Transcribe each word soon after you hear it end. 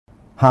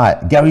Hi,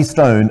 Gary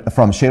Stone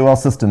from Sharewell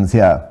Systems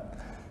here.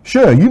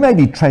 Sure, you may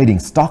be trading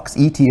stocks,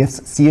 ETFs,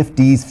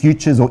 CFDs,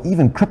 futures, or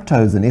even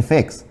cryptos and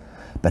FX,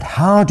 but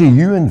how do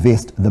you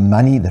invest the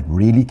money that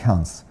really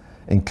counts,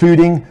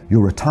 including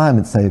your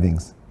retirement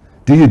savings?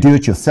 Do you do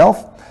it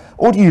yourself,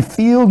 or do you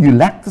feel you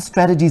lack the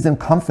strategies and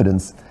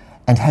confidence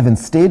and have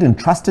instead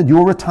entrusted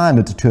your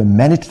retirement to a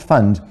managed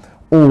fund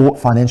or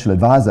financial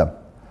advisor,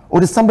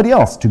 or to somebody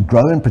else to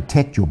grow and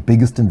protect your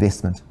biggest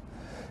investment?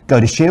 Go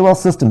to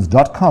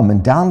sharewellsystems.com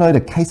and download a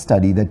case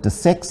study that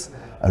dissects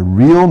a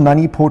real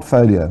money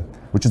portfolio,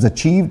 which has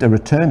achieved a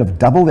return of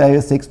double the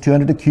ASX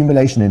 200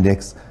 accumulation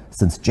index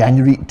since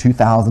January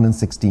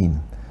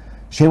 2016.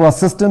 Sharewell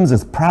Systems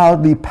is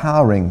proudly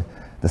powering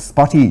the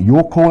Spotee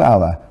Your Call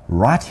Hour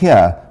right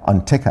here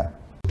on Ticker.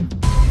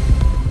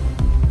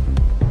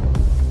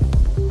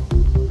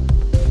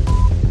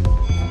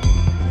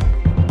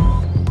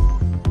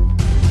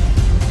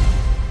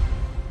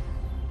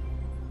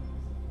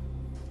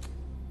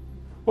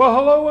 Well,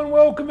 hello and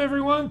welcome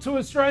everyone to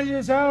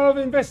Australia's Hour of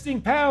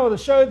Investing Power, the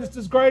show that's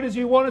as great as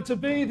you want it to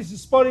be. This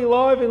is Spotee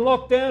live in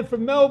lockdown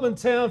from Melbourne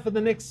town. For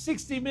the next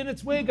 60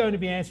 minutes, we're going to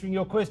be answering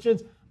your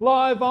questions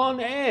live on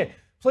air.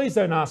 Please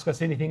don't ask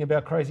us anything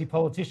about crazy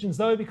politicians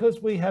though,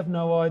 because we have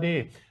no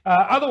idea.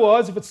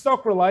 Otherwise, if it's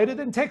stock related,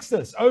 then text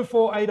us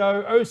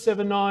 0480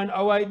 079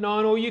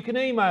 089, or you can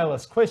email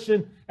us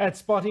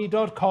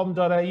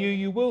question@spotee.com.au.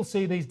 You will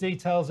see these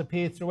details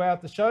appear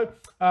throughout the show,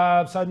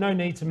 so no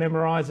need to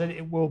memorise it.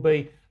 It will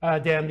be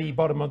down the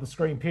bottom of the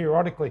screen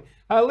periodically.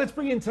 Let's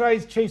bring in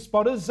today's chief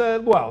spotters.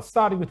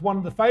 Starting with one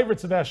of the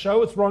favourites of our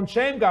show, it's Ron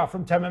Shamgar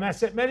from Tamim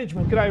Asset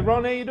Management. G'day,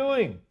 Ron. How are you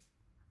doing?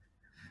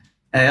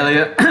 Hey,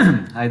 Elliot.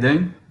 How you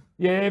doing?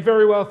 Yeah,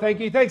 very well, thank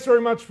you. Thanks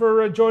very much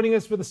for joining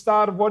us for the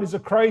start of what is a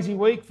crazy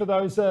week. For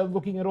those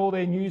looking at all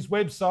their news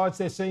websites,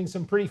 they're seeing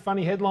some pretty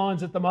funny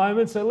headlines at the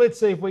moment. So let's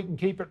see if we can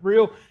keep it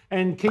real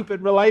and keep it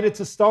related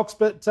to stocks.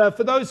 But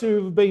for those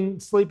who have been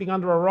sleeping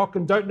under a rock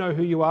and don't know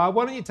who you are,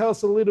 why don't you tell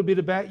us a little bit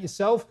about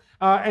yourself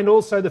and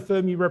also the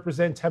firm you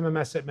represent, Tamim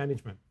Asset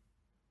Management?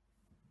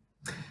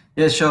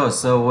 Yeah, sure.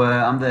 So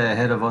I'm the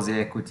head of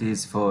Aussie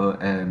equities for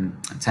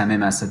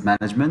Tamim Asset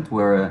Management.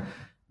 We're a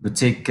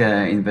boutique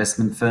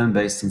investment firm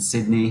based in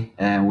Sydney,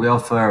 and we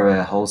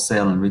offer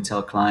wholesale and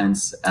retail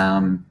clients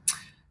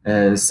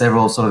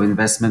several sort of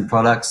investment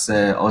products,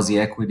 Aussie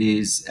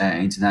equities,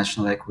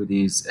 international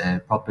equities,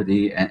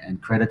 property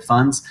and credit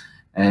funds.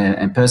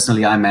 And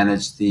personally, I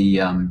manage the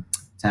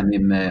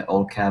Tamim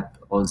All Cap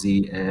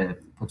Aussie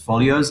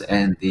portfolios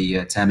and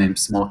the Tamim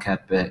Small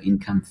Cap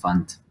Income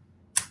Fund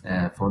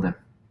for them.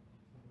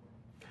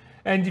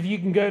 And if you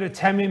can go to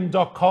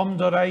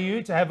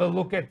tamim.com.au to have a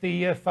look at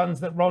the funds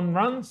that Ron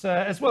runs,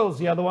 as well as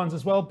the other ones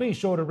as well, be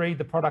sure to read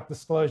the product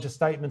disclosure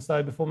statements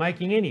though before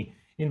making any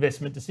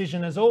investment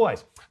decision, as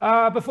always.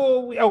 I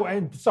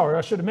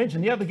should have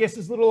mentioned, the other guest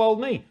is little old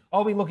me.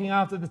 I'll be looking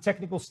after the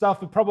technical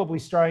stuff. We're probably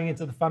straying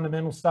into the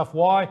fundamental stuff.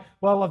 Why?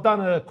 Well, I've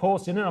done a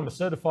course in it. I'm a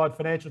certified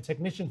financial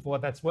technician for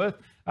what that's worth.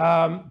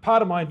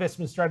 Part of my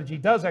investment strategy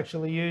does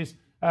actually use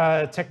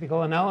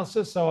technical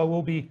analysis, so I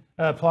will be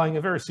applying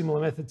a very similar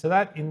method to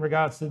that in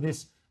regards to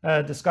this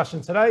discussion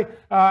today.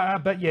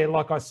 But yeah,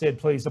 like I said,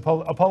 please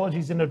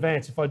apologies in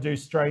advance if I do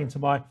stray into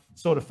my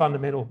sort of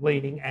fundamental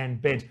leaning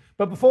and bent.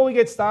 But before we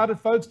get started,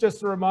 folks,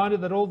 just a reminder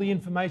that all the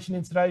information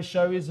in today's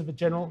show is of a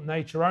general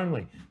nature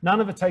only.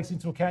 None of it takes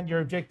into account your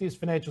objectives,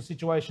 financial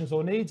situations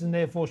or needs, and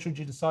therefore should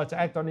you decide to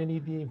act on any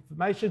of the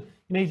information,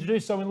 you need to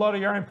do so in light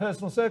of your own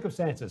personal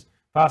circumstances.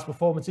 Past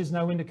performance is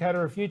no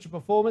indicator of future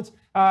performance.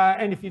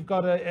 And if you've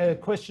got a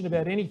question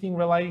about anything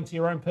relating to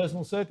your own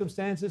personal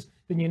circumstances,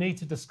 then you need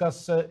to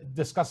discuss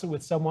it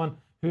with someone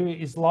who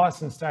is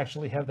licensed to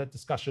actually have that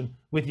discussion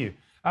with you.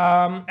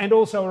 And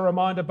also a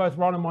reminder, both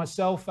Ron and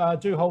myself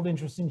do hold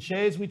interest in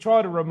shares. We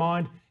try to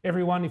remind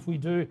everyone if we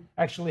do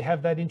actually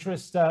have that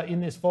interest in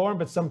this forum,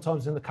 but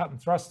sometimes in the cut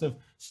and thrust of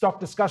stock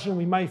discussion,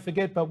 we may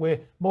forget, but we're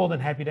more than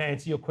happy to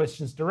answer your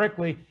questions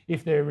directly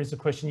if there is a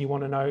question you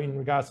want to know in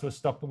regards to a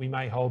stock that we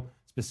may hold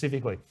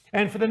specifically.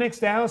 And for the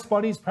next hour,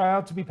 Spotee is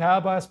proud to be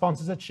powered by our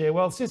sponsors at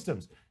Sharewell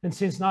Systems. And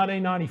since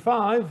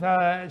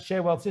 1995,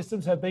 Sharewell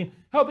Systems have been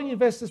helping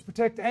investors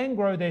protect and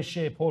grow their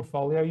share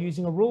portfolio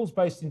using a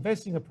rules-based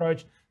investing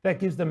approach that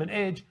gives them an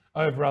edge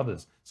over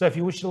others. So if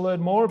you wish to learn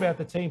more about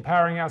the team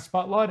powering our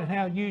spotlight and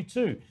how you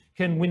too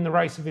can win the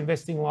race of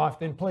investing life,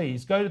 then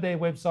please go to their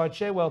website,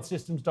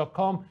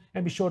 sharewellsystems.com,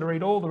 and be sure to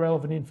read all the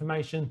relevant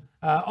information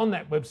on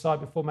that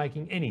website before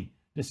making any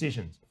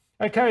decisions.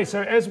 Okay,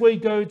 so as we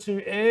go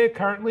to air,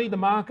 currently the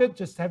market,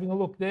 just having a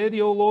look there,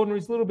 the All Ordinary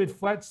is a little bit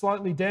flat,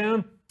 slightly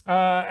down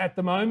at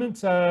the moment,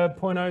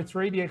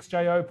 0.03, the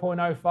XJO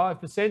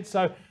 0.05%,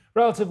 so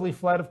relatively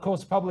flat. Of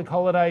course, public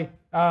holiday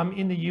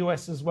in the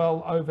US as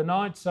well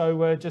overnight,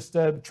 so just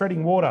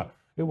treading water,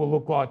 it will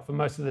look like for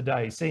most of the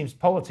day.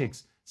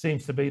 Politics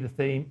seems to be the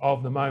theme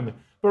of the moment.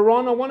 But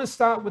Ron, I want to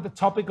start with the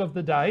topic of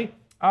the day.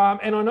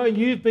 And I know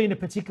you've been a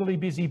particularly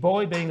busy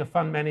boy being a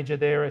fund manager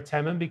there at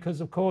Tamim because,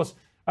 of course,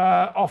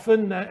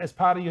 often as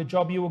part of your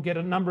job, you will get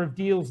a number of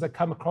deals that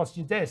come across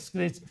your desk.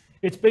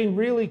 It's been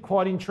really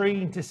quite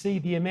intriguing to see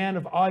the amount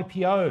of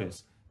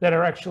IPOs that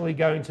are actually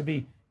going to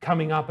be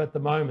coming up at the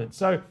moment.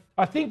 So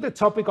I think the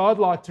topic I'd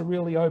like to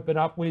really open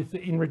up with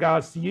in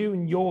regards to you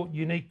and your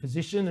unique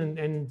position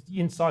and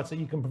insights that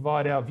you can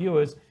provide our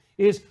viewers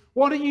is,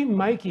 what are you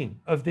making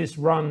of this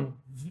run,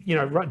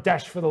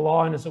 dash for the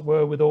line, as it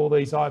were, with all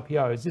these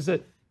IPOs? Is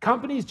it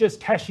companies just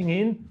cashing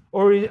in,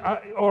 or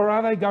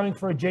are they going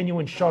for a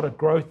genuine shot at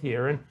growth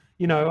here? And,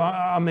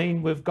 I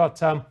mean, we've got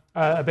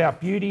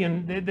about beauty,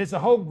 and there's a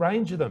whole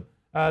range of them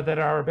that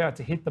are about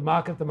to hit the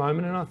market at the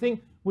moment. And I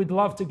think we'd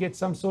love to get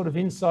some sort of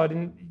insight.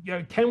 And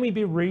can we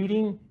be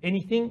reading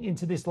anything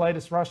into this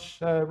latest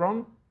rush,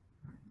 Ron?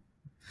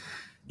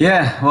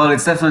 Yeah, well,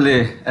 it's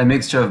definitely a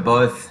mixture of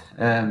both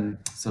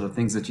sort of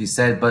things that you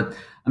said. But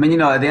I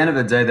mean, at the end of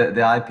the day,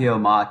 the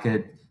IPO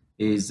market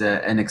is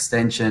an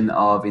extension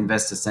of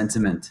investor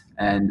sentiment,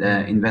 and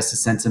investor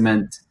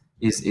sentiment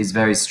is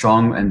very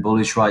strong and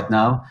bullish right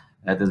now.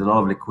 There's a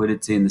lot of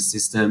liquidity in the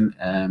system.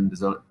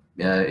 There's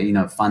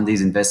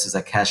fundies, investors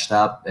are cashed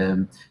up.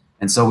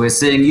 And so we're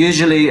seeing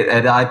usually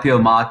the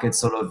IPO market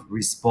sort of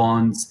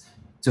responds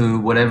to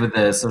whatever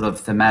the sort of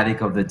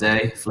thematic of the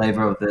day,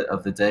 flavor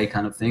of the day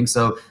kind of thing.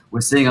 So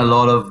we're seeing a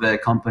lot of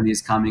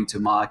companies coming to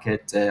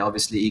market,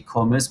 obviously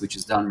e-commerce, which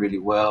has done really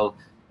well,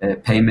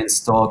 payment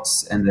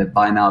stocks and the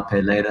buy now,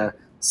 pay later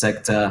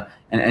sector,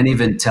 and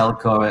even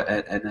telco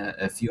and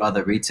a few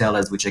other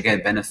retailers, which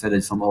again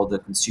benefited from all the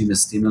consumer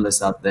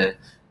stimulus out there.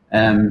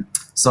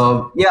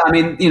 So yeah, I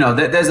mean,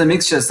 there's a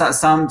mixture.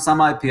 Some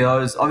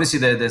IPOs, obviously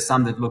there's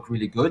some that look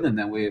really good and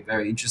then we're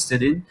very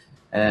interested in.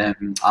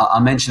 I'll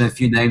mention a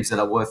few names that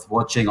are worth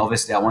watching.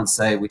 Obviously, I won't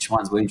say which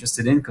ones we're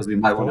interested in because we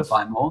might want to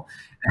buy more.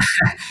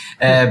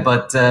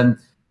 But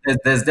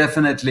there's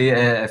definitely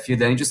a few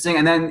that are interesting.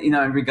 And then,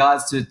 in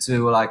regards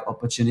to like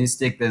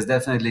opportunistic, there's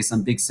definitely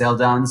some big sell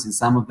downs in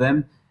some of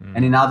them.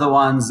 And in other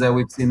ones,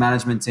 we've seen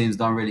management teams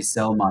don't really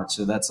sell much.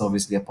 So that's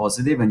obviously a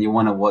positive, and you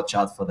want to watch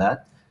out for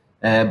that.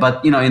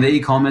 But, in the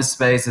e-commerce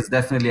space, there's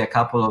definitely a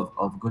couple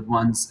of good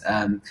ones.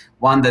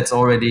 One that's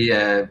already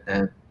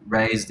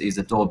raised is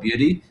Adore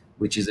Beauty,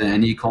 which is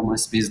an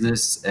e-commerce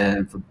business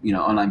for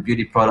online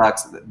beauty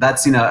products.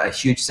 That's a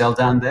huge sell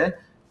down there,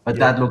 but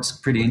that looks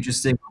pretty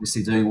interesting.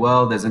 Obviously doing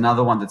well. There's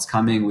another one that's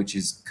coming, which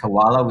is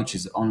Koala, which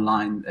is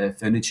online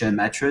furniture and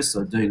mattress,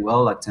 so doing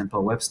well, like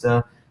Temple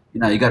Webster.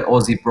 You got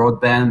Aussie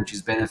Broadband, which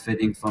is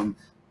benefiting from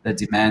the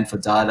demand for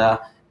data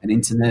and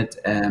internet.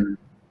 And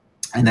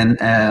then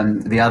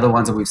the other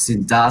ones that we've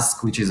seen,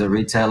 Dusk, which is a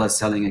retailer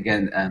selling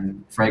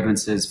again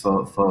fragrances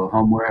for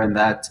homeware and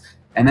that.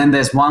 And then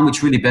there's one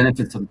which really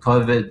benefits from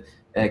COVID,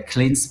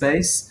 Clean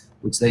Space,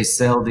 which they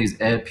sell these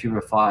air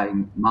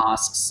purifying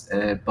masks,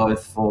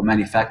 both for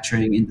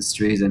manufacturing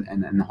industries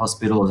and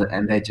hospitals,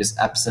 and they're just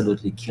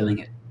absolutely killing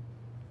it.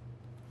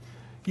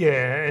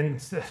 Yeah,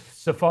 and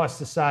suffice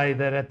to say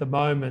that at the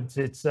moment,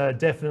 it's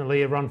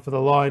definitely a run for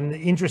the line.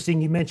 Interesting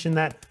you mentioned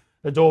that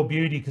Adore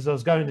Beauty, because I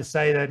was going to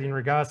say that in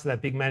regards to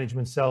that big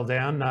management sell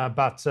down,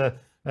 but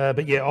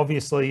yeah,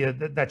 obviously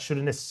that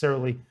shouldn't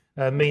necessarily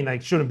mean they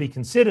shouldn't be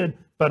considered,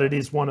 but it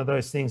is one of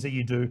those things that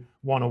you do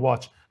want to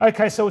watch.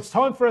 Okay, so it's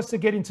time for us to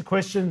get into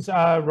questions,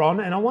 Ron,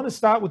 and I want to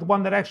start with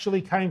one that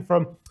actually came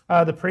from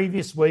the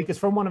previous week. It's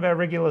from one of our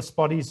regular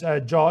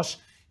spotties, Josh.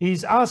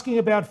 He's asking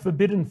about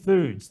forbidden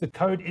foods. The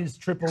code is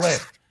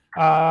FFF.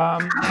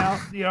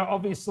 Now,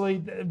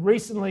 obviously,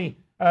 recently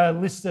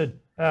listed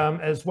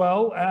as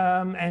well,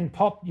 and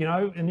Pop,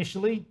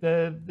 initially,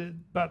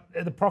 but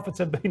the profits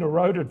have been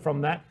eroded from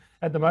that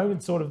at the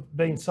moment, sort of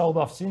been sold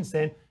off since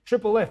then.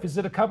 FFF, is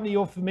it a company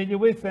you're familiar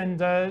with?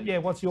 And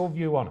what's your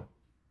view on it?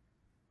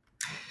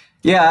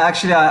 Yeah,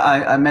 actually,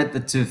 I met the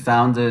two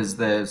founders.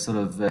 They're sort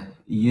of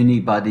uni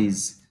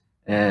buddies.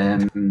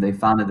 They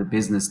founded the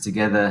business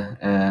together.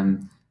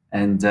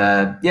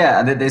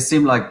 They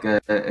seem like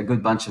a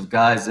good bunch of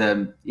guys.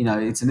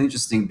 It's an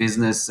interesting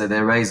business.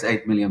 They raised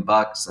 $8 million.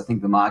 I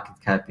think the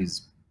market cap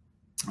is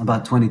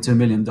about $22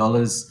 million.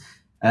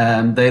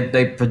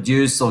 They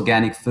produce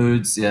organic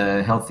foods,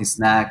 healthy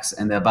snacks,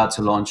 and they're about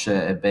to launch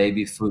a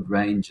baby food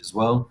range as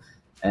well.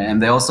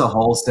 And they also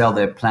wholesale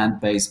their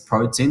plant-based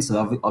protein.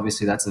 So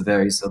obviously that's a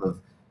very sort of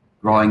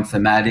growing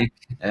thematic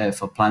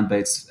for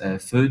plant-based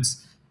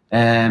foods.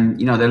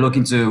 They're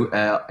looking to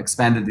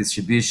expand the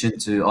distribution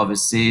to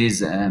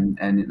overseas and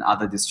in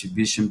other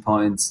distribution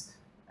points.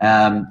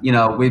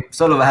 We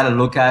sort of had a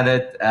look at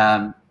it.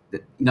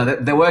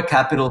 They were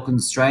capital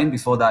constrained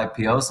before the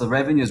IPO, so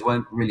revenues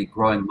weren't really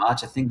growing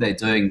much. I think they're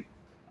doing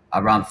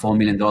around $4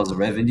 million of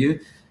revenue.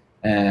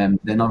 They're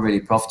not really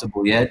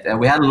profitable yet.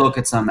 We had a look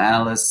at some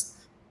analysts'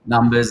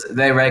 numbers.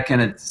 They reckon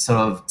it's sort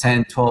of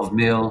 10, 12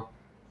 mil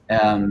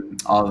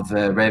of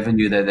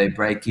revenue that they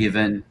break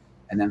even.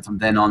 And then from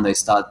then on, they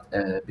start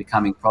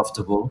becoming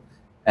profitable.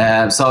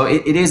 So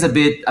it is a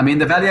bit,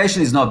 the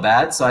valuation is not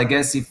bad. So I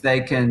guess if they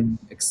can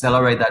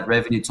accelerate that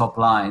revenue top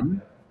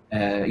line,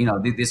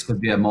 this could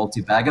be a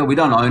multi-bagger. We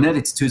don't own it.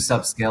 It's too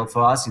subscale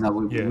for us.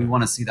 We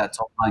want to see that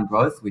top line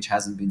growth, which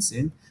hasn't been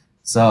seen.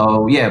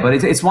 So yeah, but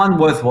it's one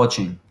worth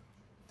watching.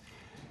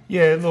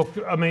 Yeah, look,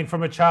 I mean,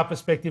 from a chart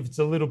perspective, it's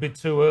a little bit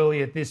too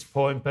early at this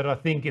point, but I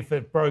think if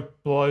it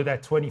broke below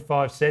that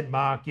 25-cent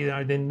mark,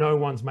 then no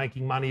one's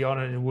making money on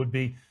it, and it would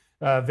be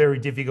very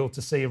difficult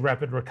to see a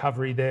rapid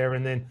recovery there.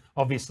 And then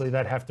obviously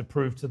they'd have to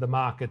prove to the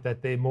market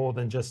that they're more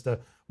than just a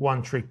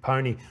one-trick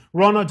pony.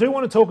 Ron, I do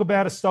want to talk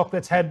about a stock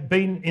that's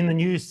been in the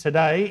news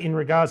today in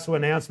regards to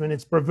announcement.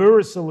 It's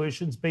Bravura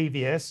Solutions,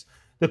 BVS.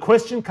 The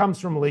question comes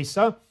from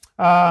Lisa.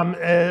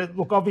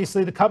 Look,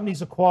 obviously the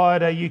company's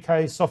acquired a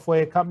UK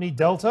software company,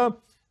 Delta,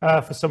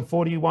 for some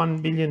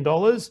 $41 million.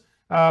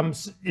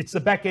 It's the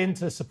back end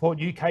to support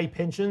UK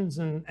pensions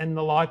and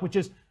the like, which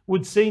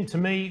would seem to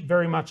me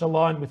very much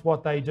aligned with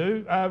what they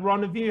do.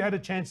 Ron, have you had a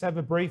chance to have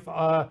a brief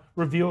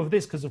review of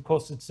this? Because of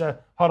course it's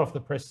hot off the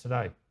press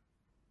today.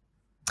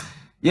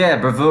 Yeah,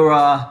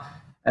 Bravura,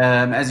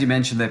 as you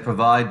mentioned, they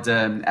provide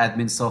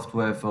admin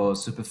software for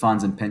super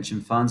funds and pension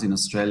funds in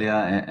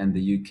Australia and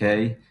the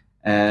UK.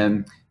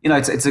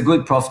 It's a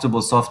good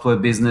profitable software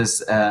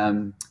business.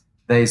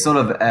 They sort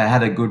of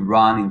had a good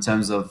run in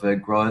terms of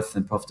growth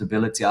and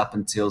profitability up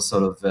until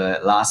sort of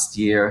last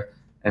year,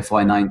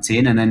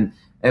 FY19, and then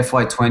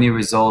FY20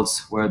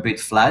 results were a bit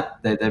flat.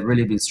 They've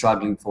really been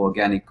struggling for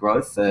organic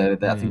growth. I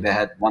think they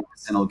had 1%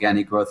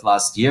 organic growth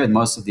last year, and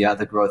most of the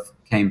other growth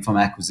came from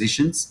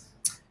acquisitions.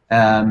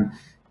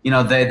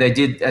 They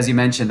did, as you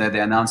mentioned, they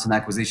announced an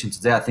acquisition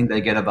today. I think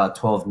they get about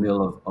 12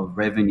 mil of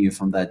revenue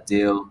from that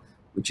deal,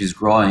 which is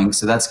growing.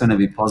 So that's going to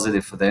be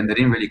positive for them. They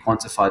didn't really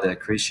quantify the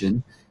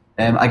accretion.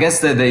 I guess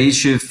the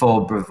issue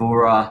for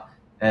Bravura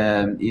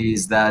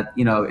is that,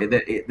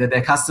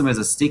 their customers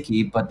are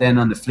sticky, but then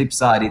on the flip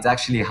side, it's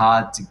actually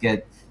hard to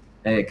get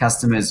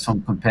customers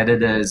from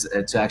competitors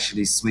to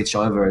actually switch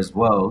over as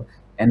well.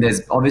 And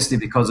there's obviously,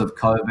 because of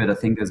COVID, I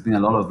think there's been a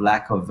lot of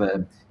lack of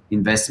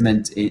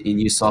investment in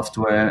new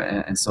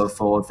software and so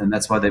forth. And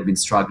that's why they've been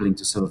struggling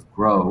to sort of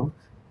grow.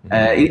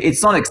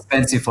 It's not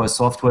expensive for a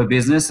software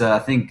business. I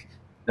think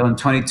they're on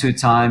 22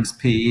 times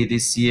PE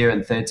this year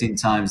and 13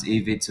 times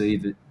EV to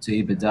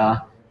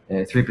EBITDA,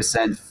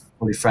 3%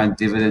 fully franked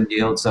dividend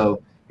yield.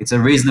 So it's a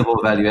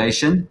reasonable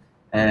valuation.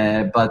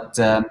 But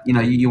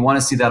you want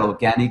to see that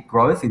organic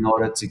growth in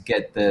order to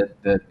get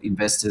the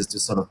investors to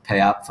sort of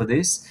pay up for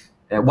this.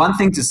 One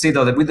thing to see,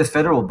 though, that with the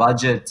federal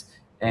budget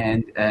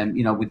and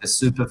with the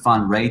super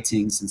fund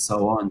ratings and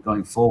so on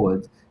going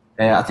forward,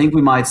 I think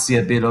we might see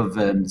a bit of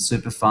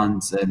super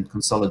funds and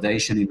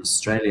consolidation in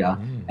Australia,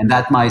 and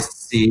that might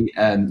see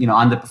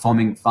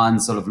underperforming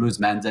funds sort of lose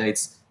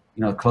mandates,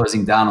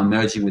 closing down or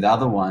merging with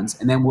other ones,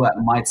 and then we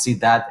might see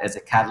that as a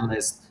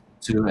catalyst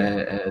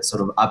to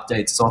sort of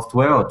update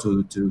software or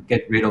to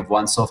get rid of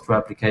one software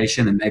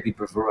application, and maybe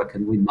Bravura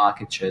can win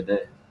market share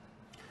there.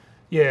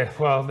 Yeah,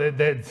 well,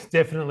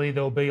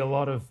 there'll be a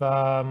lot of,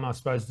 I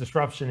suppose,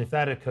 disruption if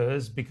that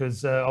occurs,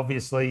 because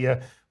obviously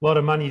a lot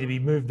of money to be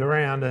moved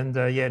around, and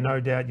no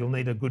doubt you'll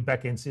need a good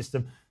back-end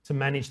system to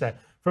manage that.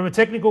 From a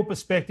technical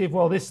perspective,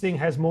 well, this thing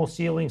has more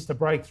ceilings to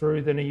break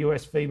through than a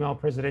US female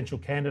presidential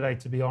candidate,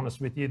 to be honest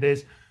with you.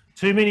 There's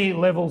too many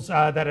levels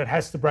that it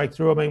has to break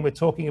through. I mean, we're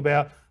talking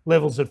about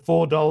levels at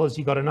 $4.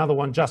 You got another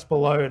one just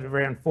below at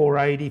around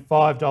 $4.80,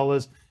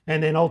 $5,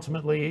 and then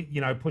ultimately,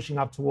 pushing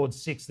up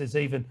towards $6. There's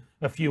even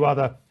a few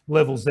other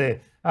levels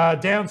there.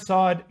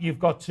 Downside, you've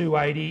got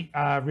 280,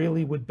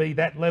 really would be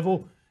that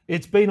level.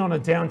 It's been on a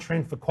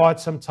downtrend for quite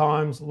some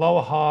time,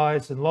 lower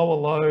highs and lower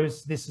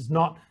lows. This is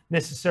not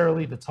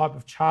necessarily the type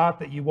of chart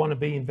that you want to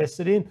be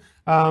invested in.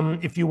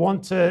 If you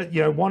want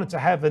to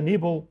have a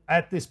nibble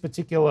at this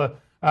particular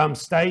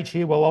stage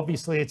here, well,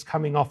 obviously it's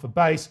coming off a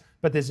base,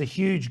 but there's a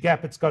huge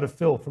gap it's got to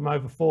fill from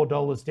over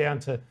 $4 down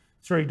to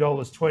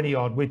 $3.20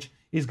 odd, which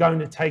is going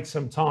to take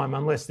some time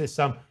unless there's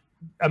some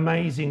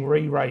amazing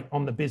re-rate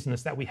on the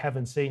business that we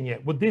haven't seen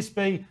yet. Would this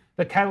be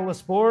the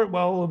catalyst for it?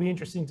 Well, it'll be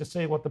interesting to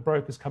see what the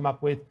brokers come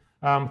up with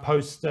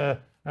post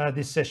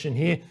this session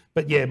here.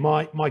 But yeah,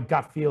 my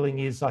gut feeling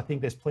is I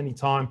think there's plenty of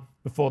time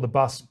before the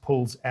bus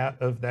pulls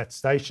out of that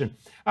station.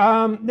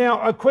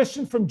 Now, a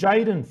question from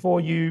Jaden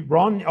for you,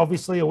 Ron.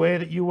 Obviously aware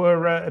that you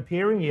were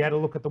appearing. You had a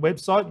look at the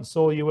website and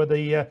saw you were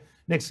the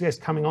next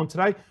guest coming on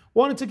today.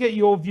 Wanted to get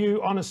your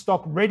view on a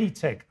stock,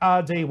 ReadyTech,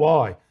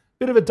 RDY.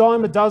 Bit of a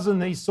dime a dozen,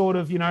 these sort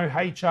of,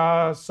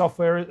 HR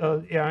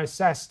software,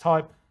 SaaS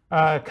type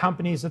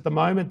companies at the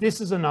moment. This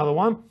is another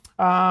one.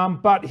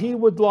 But he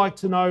would like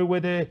to know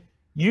whether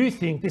you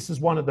think this is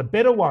one of the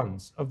better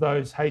ones of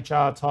those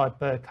HR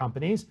type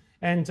companies,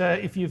 and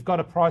if you've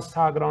got a price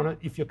target on it,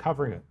 if you're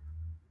covering it.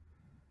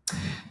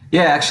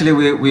 Yeah, actually,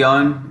 we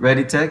own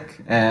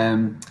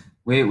ReadyTech.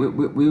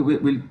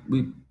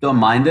 We don't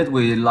mind it.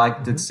 We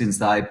liked it since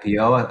the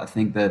IPO. I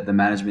think that the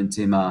management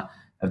team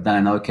have done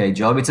an okay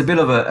job. It's a bit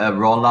of a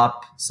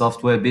roll-up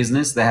software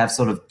business. They have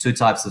sort of two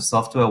types of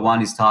software.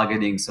 One is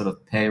targeting sort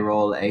of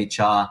payroll,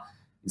 HR,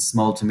 in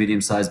small to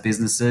medium-sized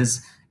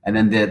businesses. And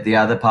then the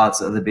other parts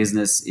of the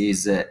business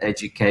is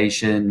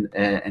education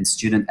and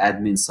student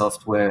admin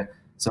software.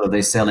 So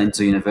they sell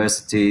into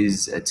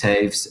universities,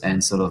 TAFEs,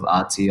 and sort of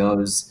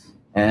RTOs.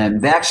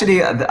 And they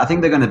actually, I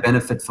think they're going to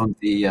benefit from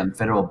the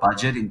federal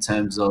budget in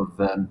terms of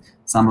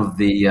some of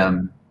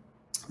the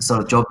sort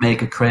of job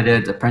maker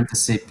credit,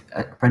 apprenticeships,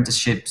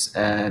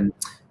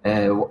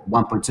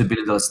 $1.2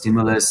 billion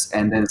stimulus,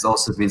 and then there's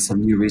also been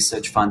some new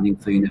research funding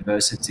for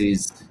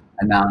universities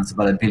announced,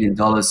 about $1 billion.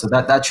 So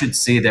that should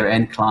see their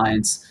end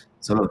clients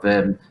sort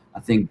of, I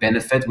think,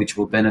 benefit, which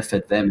will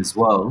benefit them as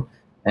well.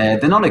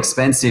 They're not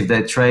expensive.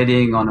 They're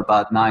trading on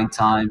about 9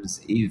 times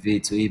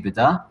EV to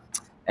EBITDA,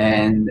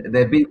 and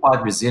they've been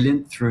quite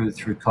resilient through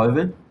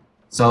COVID.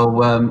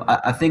 So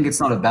I think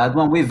it's not a bad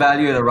one. We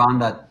value it around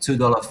that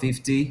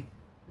 $2.50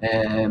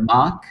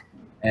 mark.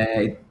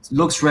 It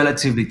looks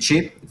relatively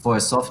cheap for a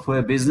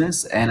software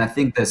business, and I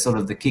think the sort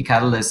of the key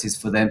catalyst is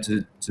for them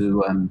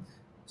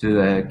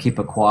to keep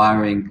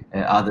acquiring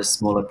other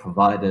smaller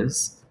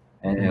providers,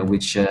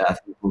 which I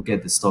think will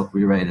get the stock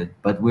re-rated.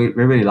 But we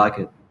really like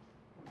it.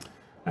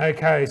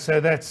 Okay, so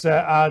that's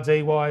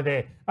RDY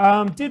there.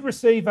 Did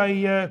receive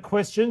a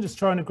question, just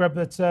trying to grab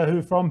it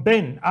who from.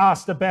 Ben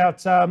asked about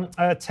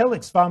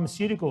Telix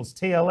Pharmaceuticals,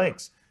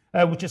 TLX,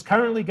 which is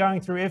currently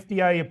going through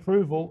FDA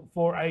approval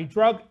for a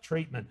drug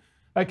treatment.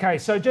 Okay,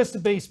 so just to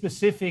be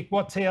specific,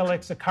 what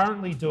TLX are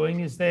currently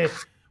doing is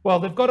they've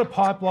got a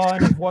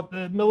pipeline of what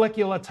the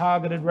molecular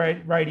targeted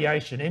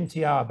radiation,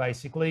 MTR,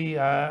 basically,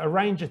 a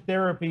range of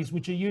therapies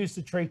which are used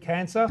to treat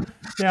cancer.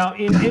 Now,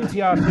 in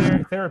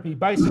MTR therapy,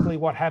 basically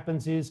what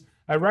happens is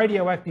a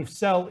radioactive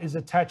cell is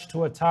attached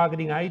to a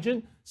targeting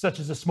agent, such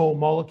as a small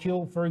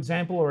molecule, for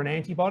example, or an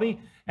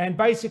antibody. And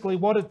basically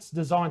what it's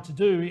designed to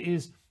do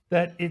is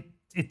that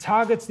it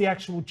targets the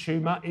actual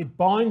tumor, it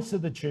binds to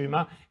the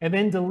tumor, and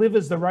then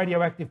delivers the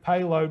radioactive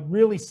payload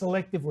really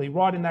selectively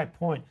right in that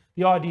point.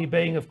 The idea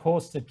being, of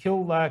course, to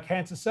kill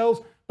cancer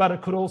cells, but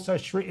it could also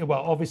shrink,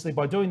 well, obviously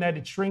by doing that,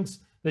 it shrinks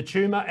the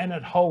tumor and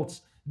it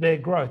halts their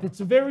growth. It's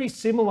a very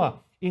similar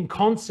in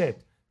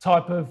concept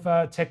type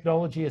of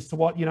technology as to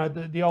what,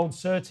 the old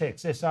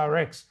Certex,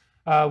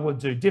 SRX, would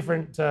do.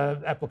 Different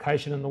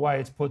application in the way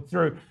it's put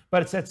through,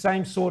 but it's that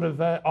same sort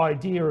of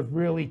idea of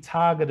really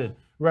targeted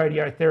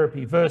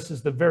radiotherapy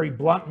versus the very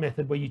blunt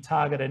method where you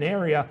target an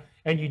area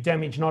and you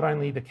damage not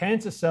only the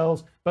cancer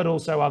cells, but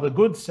also other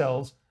good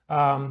cells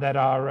that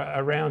are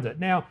around it.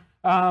 Now,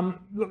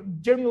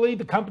 generally,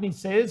 the company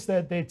says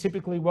that they're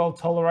typically well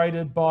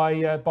tolerated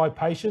by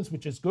patients,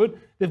 which is good.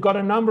 They've got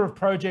a number of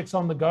projects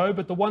on the go,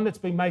 but the one that's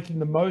been making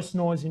the most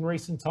noise in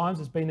recent times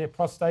has been their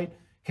prostate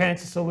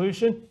cancer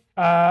solution.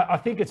 I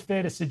think it's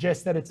fair to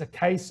suggest that it's a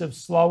case of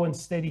slow and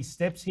steady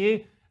steps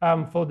here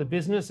for the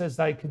business as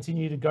they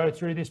continue to go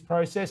through this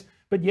process.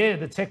 But yeah,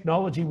 the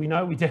technology, we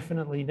know we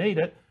definitely need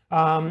it.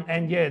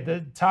 And yeah,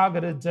 the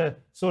targeted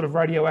sort of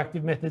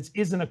radioactive methods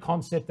isn't a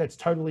concept that's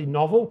totally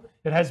novel.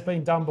 It has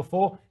been done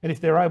before. And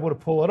if they're able to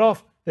pull it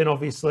off, then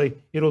obviously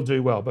it'll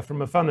do well. But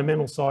from a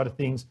fundamental side of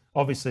things,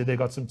 obviously they've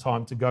got some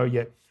time to go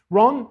yet.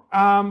 Ron,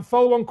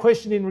 follow-on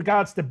question in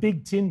regards to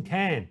Big Tin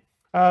Can,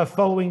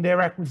 following their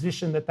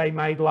acquisition that they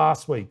made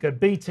last week.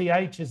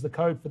 BTH is the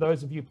code for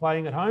those of you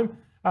playing at home.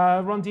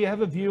 Ron, do you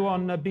have a view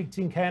on Big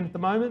Tin Can at the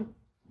moment?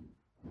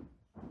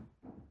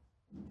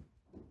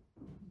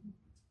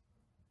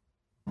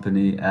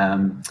 Company,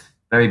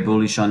 very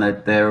bullish on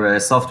it. They're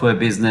a software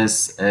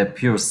business,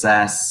 pure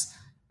SaaS,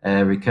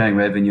 recurring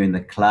revenue in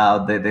the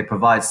cloud. They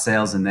provide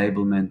sales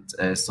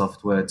enablement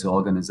software to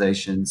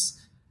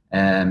organizations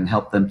and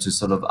help them to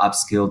sort of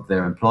upskill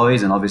their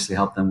employees and obviously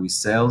help them with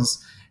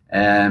sales.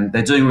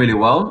 They're doing really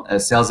well.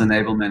 Sales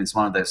enablement is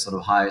one of their sort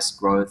of highest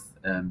growth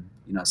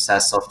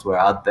SaaS software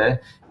out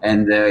there.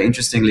 And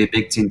interestingly,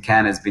 Big Tin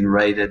Can has been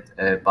rated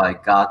by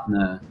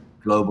Gartner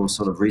Global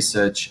sort of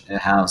research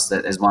house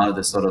that as one of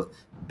the sort of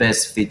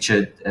best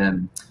featured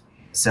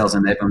sales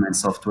enablement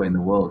software in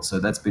the world. So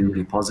that's been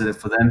really positive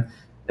for them.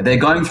 They're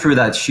going through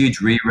that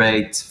huge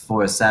re-rate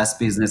for a SaaS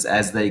business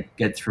as they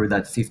get through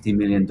that $50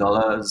 million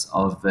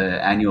of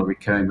annual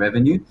recurring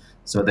revenue.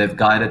 So they've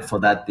guided for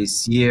that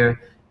this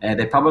year. And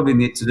they probably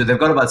need to do, they've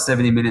got about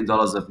 $70 million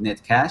of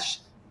net cash.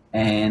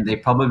 And they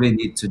probably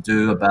need to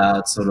do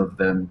about sort of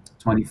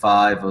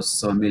 25 or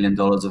so million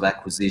dollars of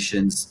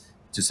acquisitions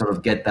to sort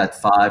of get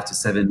that $5 to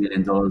 $7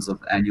 million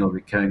of annual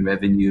recurring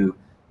revenue,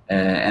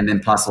 and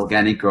then plus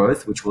organic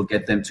growth, which will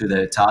get them to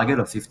their target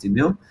of 50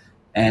 mil.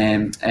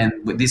 And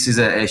this is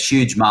a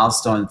huge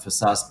milestone for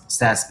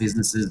SaaS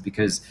businesses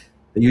because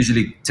they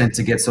usually tend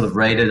to get sort of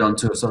rated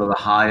onto a sort of a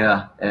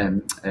higher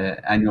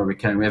annual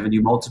recurring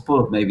revenue multiple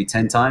of maybe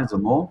 10 times or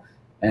more.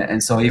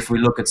 And so if we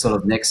look at sort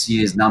of next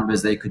year's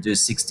numbers, they could do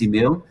 60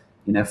 mil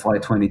in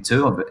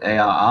FY22 of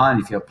ARR.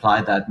 And if you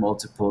apply that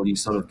multiple, you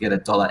sort of get a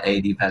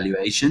 $1.80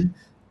 valuation.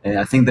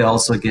 I think they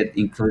also get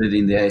included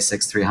in the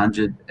ASX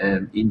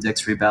 300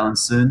 index rebalance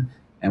soon.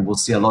 And we'll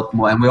see a lot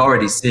more. And we're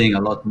already seeing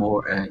a lot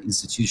more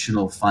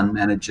institutional fund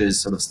managers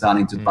sort of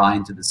starting to buy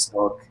into the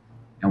stock.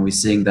 And we're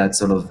seeing that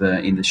sort of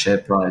in the share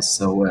price.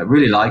 So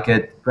really like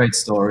it. Great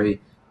story.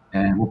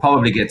 And we'll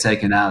probably get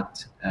taken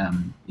out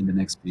in the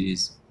next few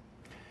years.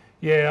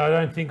 Yeah, I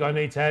don't think I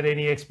need to add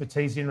any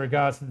expertise in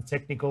regards to the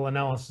technical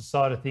analysis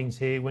side of things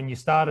here. When you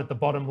start at the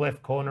bottom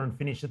left corner and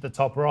finish at the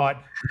top right,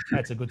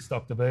 that's a good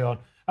stock to be on.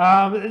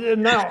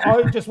 Now,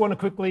 I just want to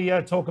quickly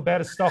talk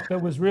about a stock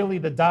that was really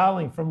the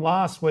darling from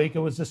last week. It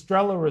was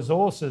Australia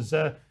Resources,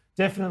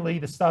 definitely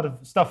the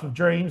stuff of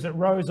dreams. It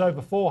rose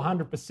over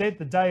 400%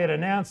 the day it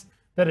announced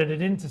that it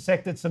had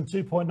intersected some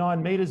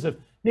 2.9 metres of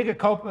nickel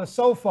copper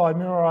sulfide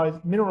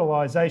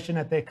mineralisation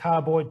at their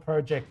Carboid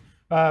project.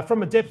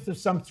 From a depth of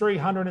some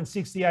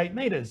 368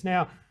 metres.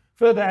 Now,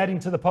 further adding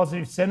to the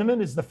positive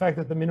sentiment is the fact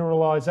that the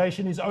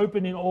mineralisation is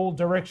open in all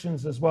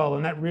directions as well,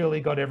 and that really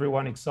got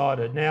everyone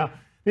excited. Now,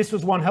 this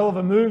was one hell of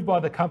a move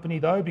by the company,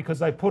 though, because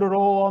they put it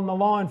all on the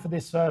line for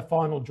this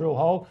final drill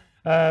hole.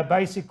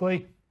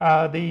 Basically,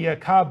 the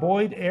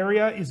Carboid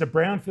area is a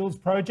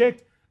brownfields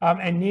project,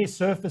 and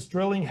near-surface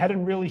drilling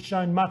hadn't really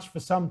shown much for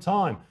some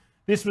time.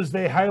 This was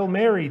their Hail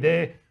Mary,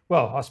 their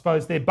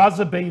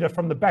buzzer beater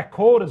from the back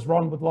court, as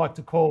Ron would like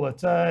to call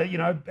it,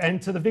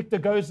 and to the victor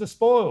goes the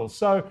spoils.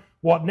 So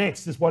what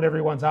next is what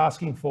everyone's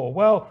asking for.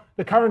 Well,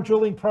 the current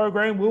drilling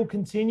program will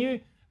continue.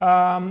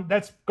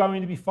 That's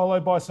going to be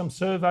followed by some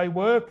survey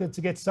work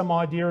to get some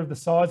idea of the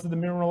size of the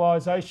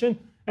mineralisation,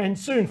 and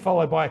soon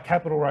followed by a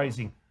capital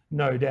raising,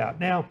 no doubt.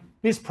 Now,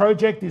 this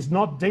project is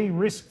not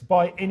de-risked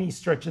by any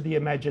stretch of the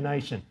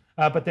imagination,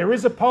 but there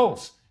is a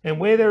pulse, and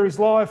where there is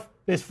life,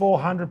 there's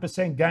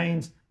 400%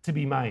 gains to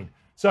be made.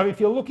 So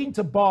if you're looking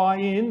to buy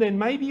in, then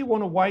maybe you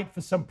want to wait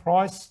for some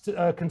price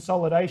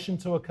consolidation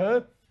to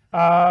occur,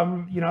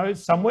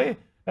 somewhere.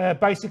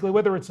 Basically,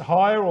 whether it's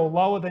higher or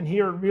lower than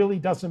here, it really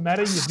doesn't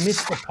matter. You've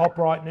missed the pop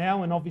right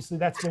now, and obviously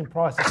that's when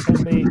prices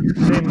can be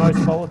their most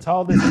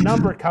volatile. There's a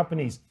number of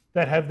companies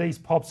that have these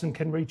pops and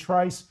can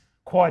retrace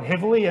quite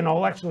heavily, and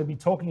I'll actually be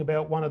talking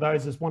about one of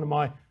those as one of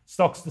my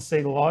stocks to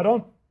see the light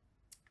on.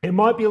 It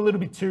might be a little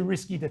bit too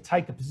risky to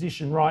take a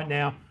position right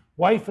now.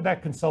 Wait for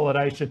that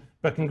consolidation,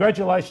 but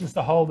congratulations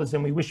to holders,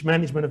 and we wish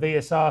management of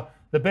ESR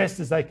the best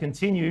as they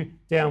continue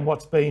down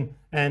what's been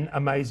an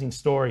amazing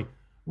story.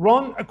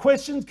 Ron, a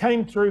question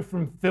came through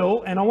from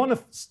Phil, and I want to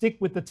stick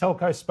with the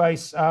telco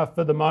space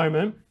for the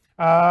moment.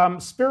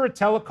 Spirit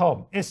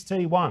Telecom,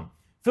 ST1.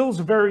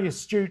 Phil's a very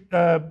astute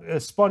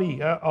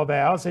spotty of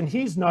ours, and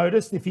he's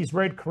noticed, if he's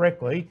read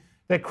correctly,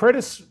 that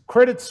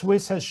Credit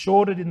Suisse has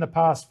shorted in the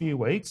past few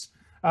weeks.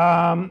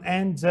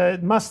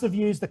 And must have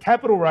used the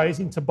capital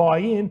raising to buy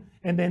in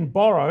and then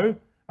borrowed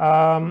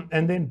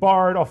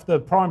off the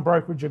prime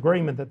brokerage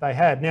agreement that they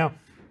had. Now,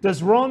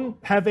 does Ron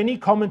have any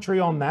commentary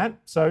on that?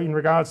 So in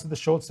regards to the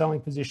short selling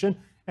position,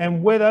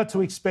 and whether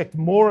to expect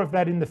more of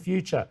that in the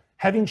future?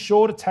 Having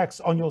short attacks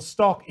on your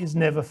stock is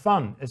never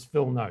fun, as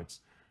Phil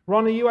notes.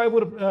 Ron, are you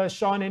able to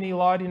shine any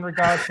light in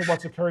regards to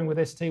what's occurring with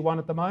ST1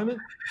 at the moment?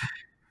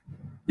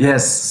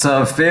 Yes.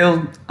 So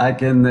Phil, I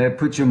can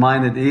put your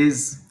mind at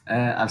ease.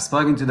 I've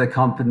spoken to the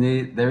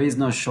company. There is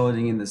no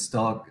shorting in the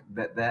stock.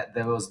 That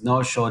there was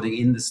no shorting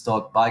in the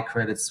stock by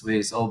Credit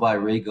Suisse or by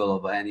Regal or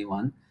by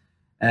anyone.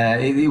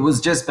 It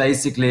was just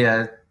basically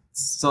a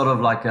sort of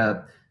like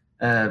a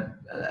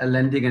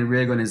lending and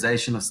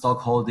reorganization of stock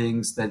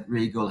holdings that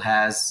Regal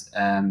has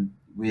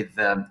with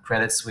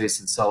Credit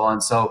Suisse and so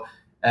on. So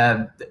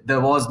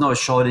there was no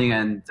shorting,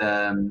 and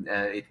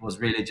it was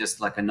really just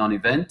like a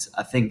non-event.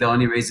 I think the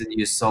only reason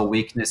you saw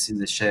weakness in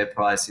the share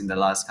price in the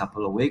last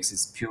couple of weeks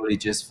is purely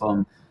just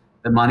from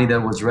the money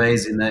that was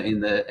raised in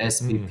the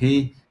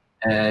SPP.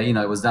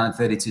 It was down at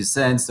 32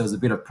 cents. There was a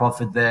bit of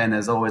profit there, and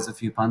there's always a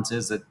few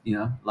punters that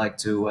like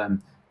to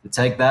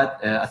take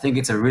that. I think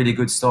it's a really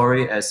good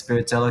story.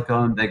 Spirit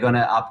Telecom, they're going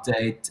to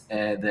update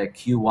their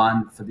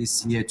Q1 for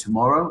this year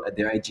tomorrow at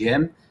their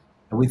AGM.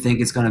 We think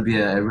it's going to be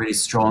a really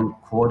strong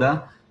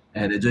quarter.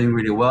 They're doing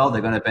really well.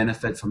 They're going to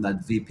benefit from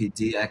that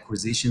VPD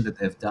acquisition that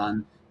they've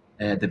done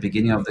at the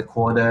beginning of the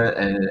quarter,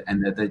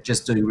 and they're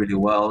just doing really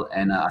well.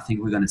 And I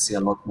think we're going to see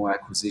a lot more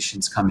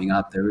acquisitions coming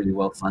up. They're really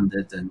well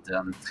funded, and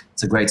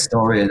it's a great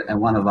story,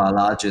 and one of our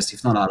largest,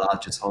 if not our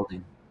largest,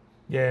 holding.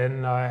 Yeah,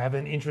 and I have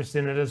an interest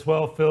in it as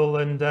well, Phil.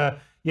 And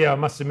I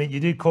must admit, you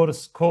did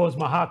cause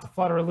my heart to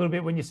flutter a little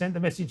bit when you sent the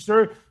message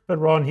through, but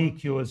Ron, he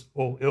cures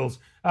all ills.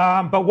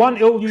 But one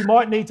ill you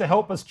might need to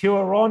help us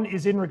cure, Ron,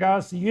 is in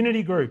regards to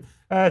Unity Group.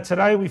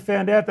 Today we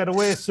found out that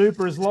Aware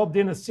Super has lobbed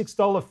in a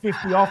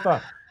 $6.50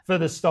 offer for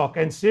the stock.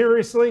 And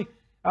seriously,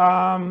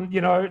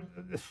 why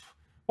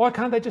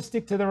can't they just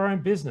stick to their own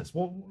business?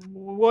 Well,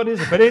 what is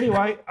it? But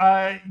anyway,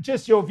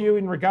 just your view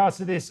in regards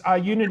to this. Are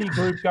Unity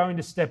Group going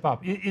to step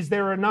up? Is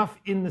there enough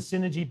in the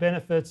synergy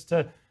benefits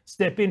to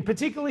step in,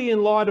 particularly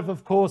in light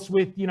of course,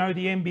 with, the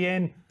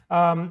NBN,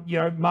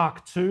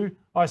 Mark II,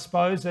 I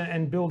suppose,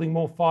 and building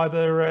more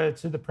fiber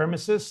to the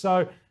premises.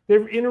 So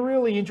they're in a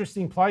really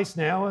interesting place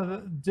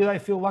now. Do they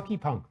feel lucky,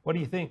 Punk? What do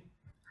you think?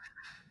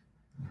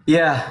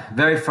 Yeah,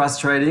 very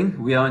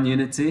frustrating. We own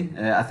Unity.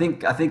 I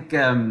think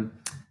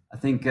I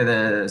think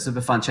the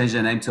super fund changed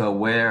their name to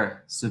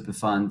Aware Super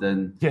Fund,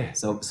 and Yeah.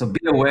 so be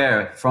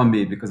aware from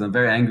me because I'm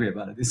very angry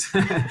about this.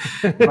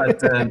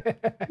 But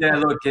yeah,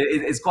 look,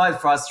 it's quite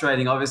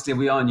frustrating. Obviously,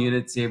 we own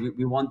Unity.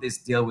 We want this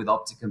deal with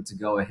Opticom to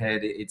go ahead.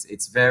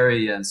 It's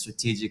very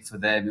strategic for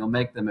them. It'll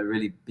make them a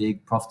really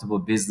big, profitable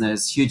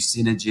business, huge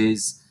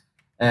synergies.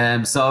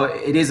 So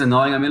it is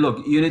annoying. I mean,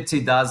 look,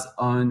 Unity does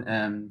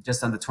own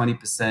just under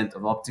 20%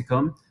 of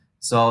Opticom.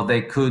 So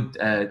they could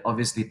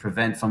obviously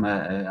prevent from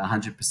a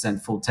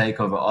 100% full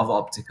takeover of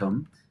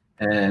Opticom.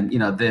 And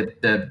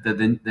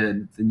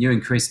the new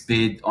increased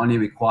bid only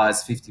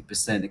requires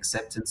 50%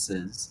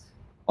 acceptances.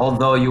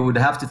 Although you would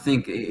have to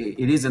think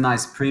it is a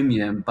nice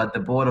premium, but the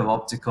board of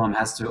Opticom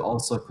has to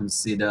also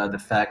consider the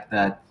fact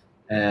that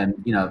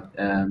you're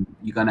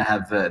going to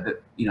have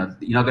you're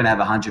not going to have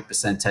a 100%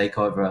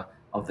 takeover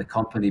of the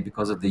company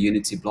because of the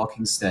Unity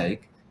blocking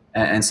stake.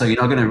 And so you're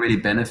not going to really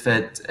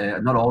benefit.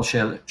 Not all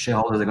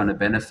shareholders are going to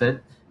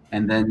benefit,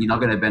 and then you're not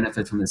going to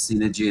benefit from the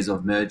synergies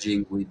of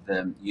merging with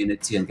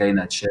Unity and getting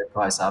that share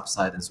price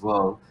upside as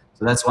well.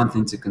 So that's one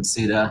thing to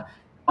consider.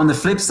 On the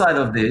flip side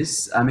of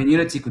this, I mean,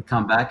 Unity could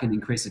come back and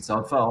increase its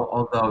offer,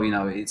 although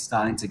it's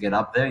starting to get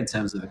up there in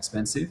terms of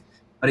expensive.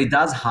 But it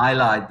does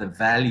highlight the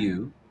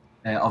value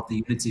of the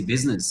Unity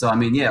business. So I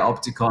mean, yeah,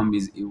 Opticom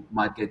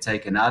might get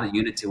taken out, and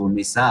Unity will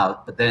miss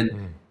out, but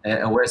then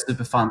Aware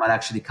Super Fund might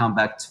actually come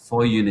back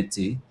for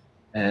Unity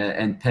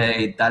and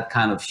pay that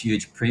kind of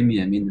huge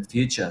premium in the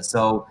future.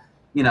 So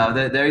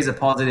there is a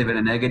positive and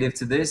a negative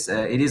to this.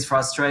 It is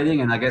frustrating,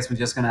 and I guess we're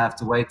just going to have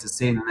to wait to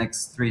see in the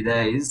next 3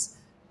 days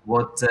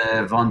what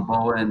Von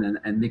Bowen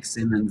and Nick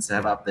Simmons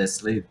have up their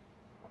sleeve.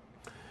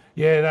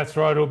 Yeah, that's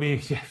right. It'll be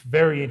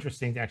very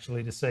interesting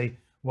actually to see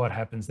what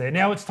happens there.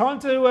 Now it's time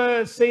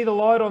to see the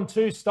light on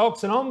two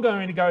stocks, and I'm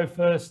going to go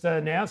first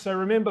now. So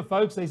remember,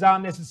 folks, these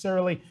aren't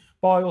necessarily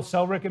buy or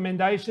sell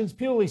recommendations,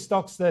 purely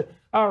stocks that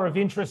are of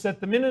interest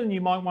at the minute, and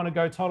you might want to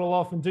go total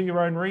off and do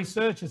your own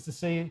research as to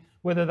see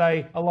whether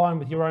they align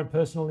with your own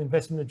personal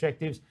investment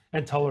objectives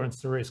and tolerance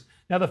to risk.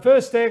 Now, the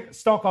first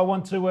stock I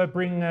want to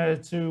bring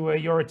to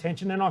your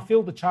attention, and I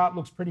feel the chart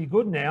looks pretty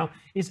good now,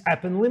 is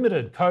Appen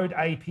Limited, code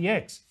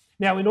APX.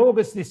 Now, in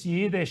August this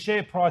year, their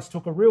share price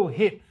took a real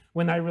hit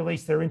when they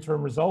released their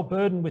interim result,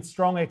 burdened with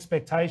strong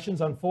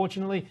expectations.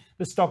 Unfortunately,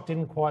 the stock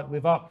didn't quite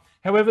live up.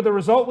 However, the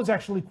result was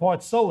actually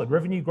quite solid.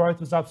 Revenue growth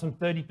was up some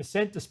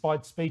 30%,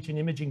 despite speech and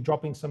imaging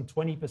dropping some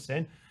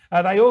 20%.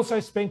 They also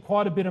spent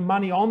quite a bit of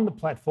money on the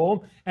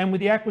platform, and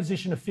with the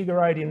acquisition of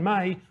Figure 8 in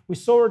May, we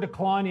saw a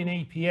decline in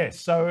EPS.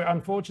 So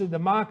unfortunately, the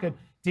market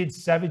did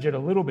savage it a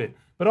little bit.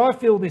 But I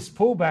feel this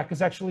pullback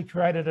has actually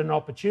created an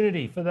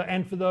opportunity for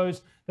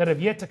those that have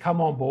yet to come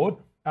on board,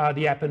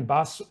 the Appen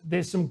bus.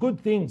 There's some good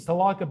things to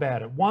like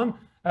about it. One,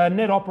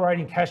 net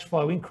operating cash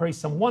flow increased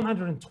some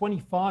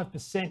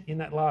 125% in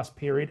that last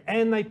period,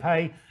 and they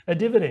pay a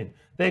dividend.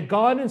 Their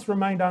guidance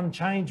remained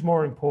unchanged,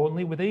 more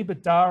importantly, with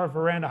EBITDA of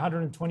around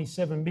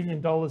 $127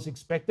 million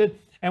expected,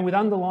 and with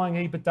underlying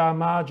EBITDA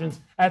margins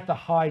at the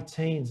high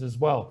teens as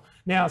well.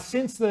 Now,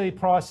 since the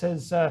price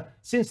has,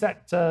 since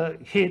that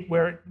hit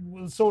where it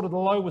was sort of the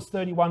low was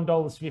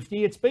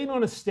 $31.50, it's been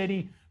on a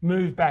steady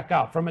move back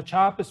up. From a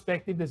chart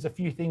perspective, there's a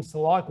few things to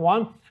like.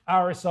 One,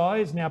 RSI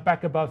is now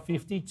back above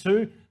 50.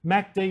 Two,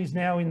 MACD is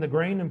now in the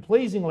green. And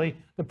pleasingly,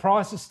 the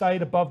price has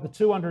stayed above the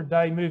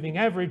 200-day moving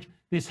average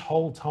this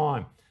whole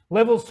time.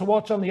 Levels to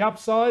watch on the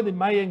upside, it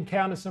may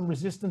encounter some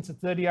resistance at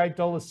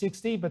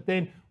 $38.60, but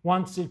then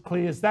once it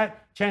clears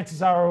that,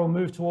 chances are it will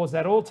move towards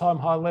that all-time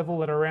high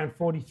level at around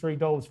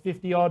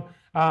 $43.50 odd.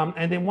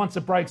 And then once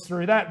it breaks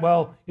through that,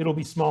 well, it'll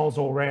be smiles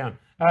all round.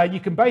 You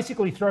can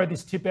basically throw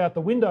this tip out the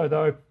window,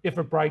 though, if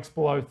it breaks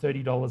below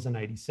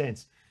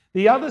 $30.80.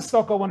 The other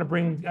stock I want to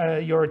bring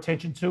your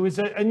attention to is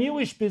a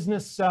newish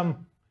business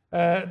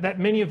that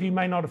many of you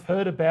may not have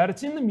heard about.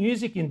 It's in the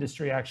music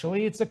industry,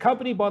 actually. It's a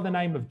company by the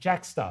name of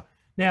Jaxsta.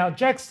 Now,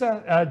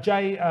 Jaxsta,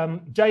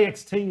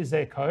 JXT is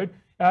their code.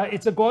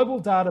 It's a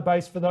global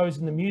database for those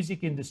in the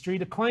music industry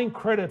to claim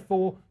credit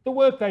for the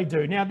work they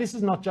do. Now, this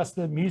is not just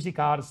the music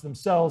artists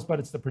themselves, but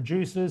it's the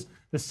producers,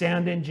 the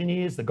sound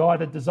engineers, the guy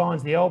that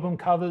designs the album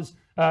covers,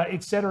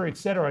 et cetera, et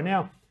cetera.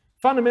 Now,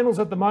 fundamentals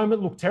at the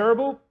moment look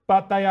terrible,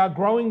 but they are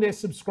growing their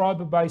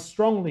subscriber base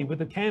strongly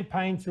with a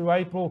campaign through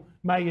April,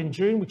 May and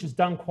June, which has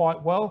done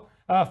quite well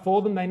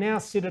for them. They now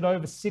sit at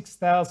over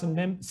 60,000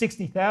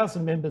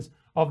 members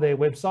of their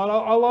website.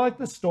 I like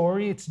the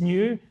story. It's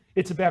new.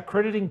 It's about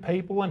crediting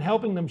people and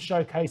helping them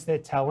showcase their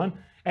talent.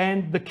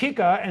 And the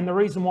kicker, and the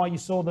reason why you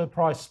saw the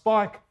price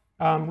spike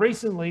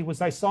recently, was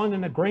they signed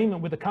an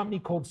agreement with a company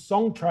called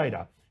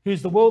Songtrader,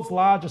 who's the world's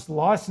largest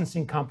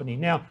licensing company.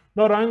 Now,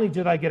 not only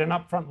do they get an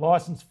upfront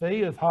license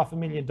fee of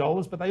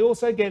 $500,000, but they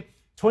also get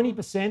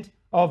 20%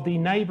 of the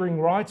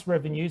neighboring rights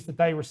revenues that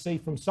they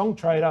receive from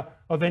Songtrader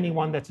of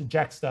anyone that's a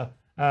Jaxsta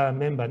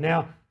member.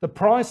 Now, the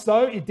price,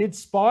 though, it did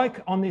spike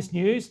on this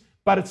news,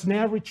 but it's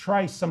now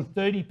retraced some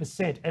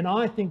 30%. And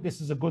I think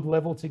this is a good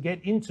level to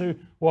get into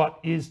what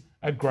is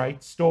a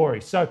great story.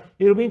 So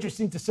it'll be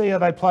interesting to see how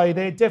they play.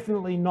 They're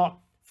definitely not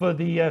for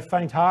the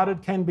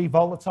faint-hearted, can be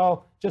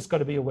volatile. Just got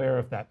to be aware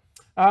of that.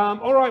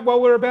 All right,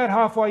 well, we're about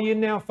halfway in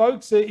now,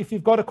 folks. If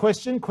you've got a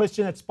question at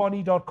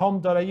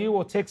spotee.com.au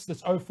or text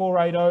us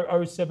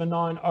 0480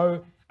 079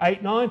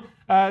 089.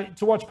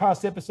 To watch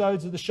past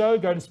episodes of the show,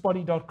 go to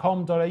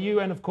spotee.com.au.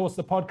 And of course,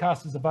 the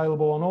podcast is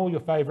available on all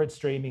your favourite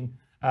streaming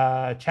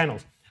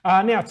channels.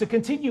 Now, to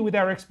continue with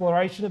our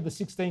exploration of the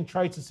 16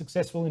 traits of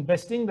successful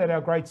investing that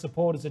our great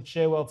supporters at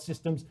Share Wealth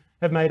Systems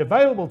have made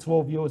available to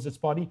all viewers at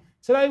Spotee,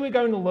 today we're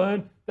going to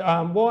learn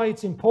why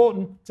it's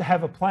important to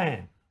have a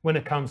plan when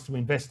it comes to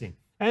investing.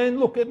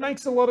 And look, it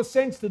makes a lot of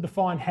sense to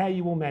define how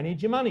you will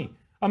manage your money.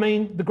 I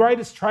mean, the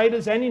greatest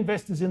traders and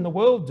investors in the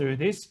world do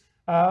this.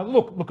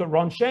 Look at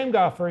Ron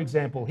Shamgar, for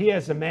example. He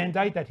has a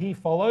mandate that he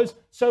follows,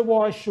 so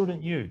why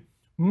shouldn't you?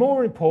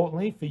 More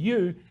importantly, for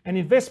you, an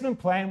investment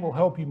plan will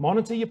help you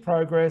monitor your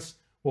progress,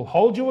 will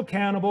hold you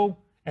accountable,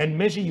 and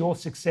measure your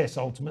success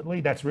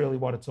ultimately. That's really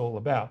what it's all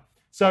about.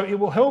 So it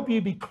will help you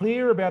be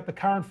clear about the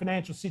current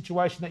financial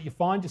situation that you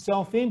find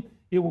yourself in.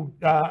 It will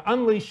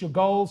unleash your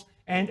goals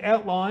and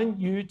outline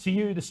to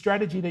you the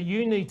strategy that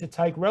you need to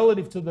take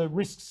relative to the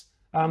risks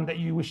that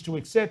you wish to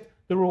accept,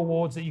 the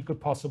rewards that you could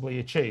possibly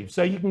achieve.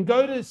 So you can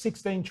go to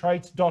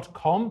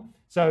 16traits.com,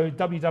 so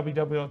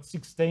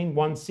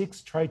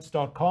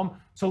www.16traits.com,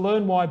 to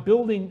learn why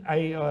building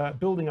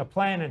a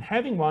plan and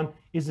having one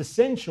is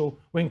essential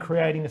when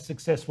creating a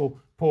successful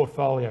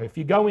portfolio. If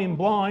you go in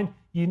blind,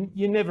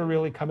 you never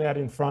really come out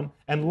in front,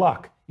 and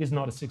luck is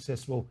not a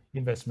successful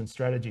investment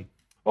strategy.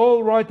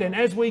 All right then,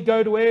 as we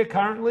go to air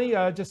currently,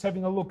 just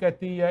having a look at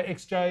the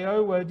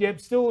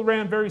XJO, still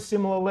around very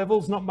similar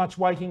levels, not much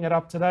waking it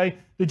up today.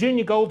 The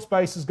junior gold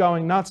space is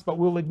going nuts, but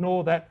we'll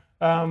ignore that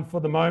for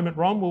the moment,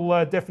 Ron.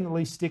 We'll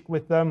definitely stick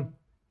with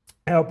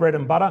our bread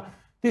and butter.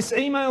 This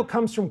email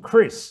comes from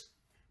Chris,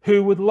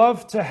 who would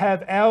love to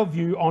have our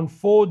view on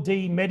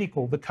 4D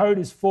Medical. The code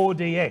is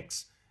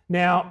 4DX.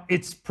 Now,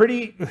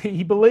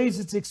 he believes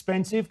it's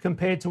expensive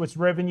compared to its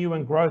revenue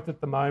and growth at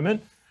the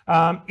moment.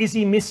 Is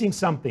he missing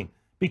something?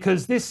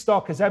 Because this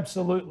stock has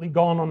absolutely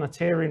gone on a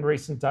tear in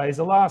recent days.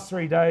 The last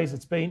 3 days,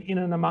 it's been in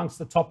and amongst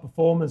the top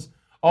performers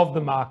of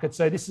the market.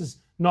 So this is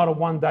not a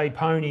one-day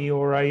pony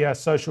or a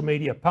social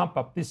media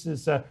pump-up. This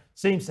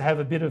seems to have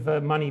a bit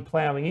of money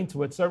ploughing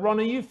into it. So,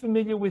 Ron, are you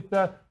familiar with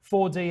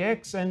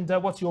 4DX, and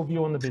what's your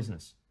view on the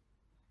business?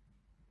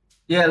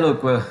 Yeah,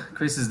 look, well,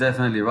 Chris is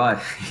definitely right.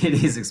 It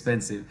is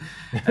expensive.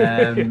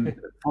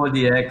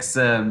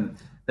 4DX,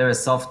 they're a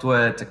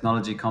software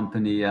technology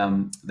company.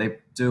 They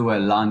do a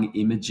lung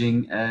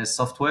imaging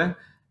software.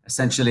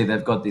 Essentially,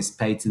 they've got this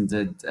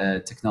patented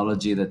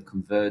technology that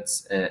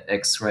converts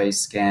X-ray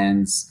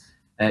scans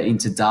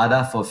into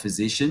data for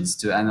physicians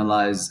to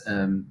analyze,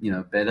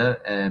 better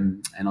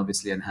and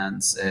obviously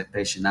enhance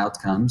patient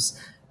outcomes.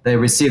 They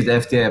received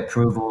FDA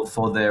approval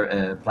for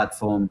their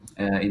platform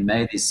in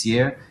May this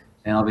year.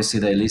 And obviously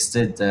they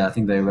listed, I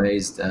think they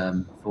raised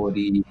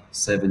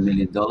 $47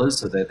 million,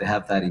 so they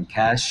have that in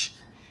cash.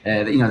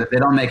 They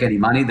don't make any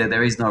money,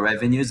 there is no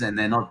revenues, and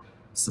they're not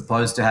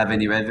supposed to have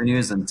any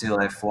revenues until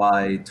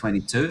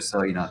FY22.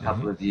 So, a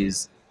couple of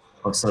years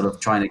of sort of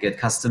trying to get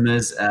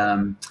customers.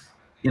 They're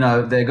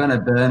going to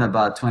burn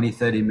about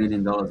 $20-30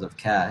 million of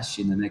cash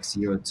in the next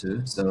year or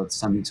two. So it's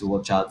something to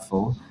watch out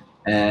for.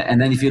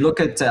 And then if you look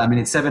at,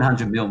 it's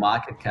 700 mil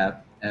market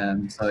cap.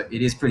 So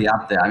it is pretty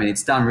up there.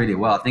 It's done really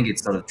well. I think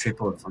it's sort of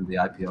tripled from the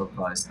IPO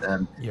price.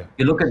 If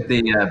you look at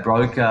the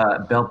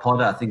broker Bell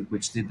Potter, I think,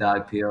 which did the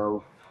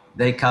IPO,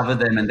 they cover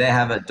them and they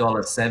have a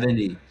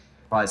 $1.70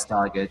 price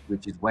target,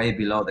 which is way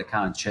below the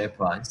current share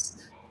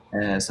price.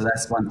 So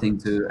that's one thing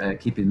to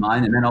keep in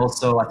mind. And then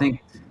also, I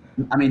think,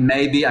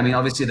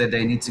 obviously that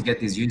they need to get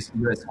these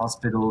US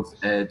hospitals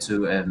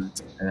to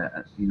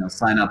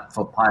sign up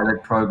for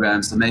pilot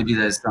programs. So maybe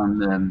there's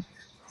some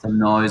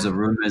noise or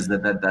rumors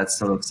that's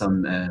sort of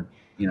some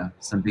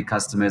big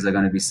customers are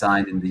going to be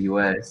signed in the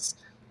US,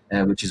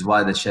 which is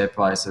why the share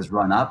price has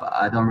run up.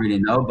 I don't really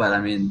know, but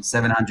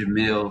 700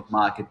 mil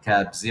market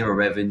cap, zero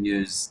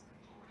revenues.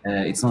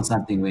 It's not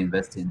something we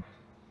invest in.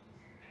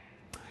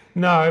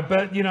 No,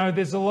 but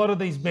there's a lot of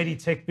these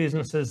meditech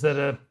businesses that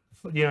are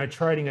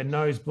trading at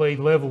nosebleed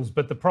levels.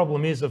 But the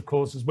problem is, of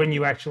course, is when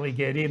you actually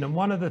get in. And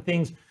one of the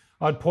things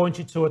I'd point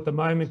you to at the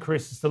moment,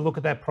 Chris, is to look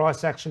at that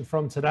price action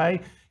from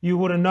today. You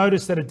would have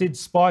noticed that it did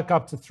spike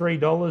up to $3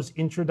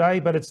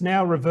 intraday, but it's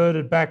now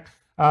reverted back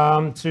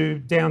down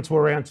to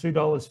around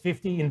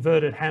 $2.50.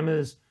 Inverted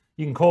hammers,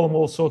 you can call them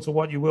all sorts of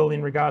what you will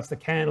in regards to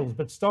candles.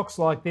 But stocks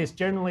like this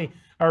generally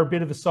are a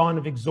bit of a sign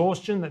of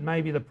exhaustion, that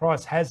maybe the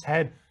price has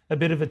had a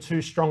bit of a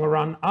too strong a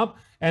run up.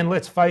 And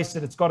let's face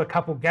it, it's got a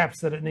couple gaps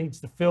that it needs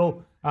to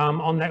fill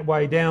on that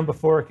way down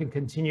before it can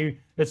continue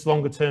its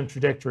longer term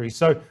trajectory.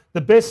 So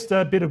the best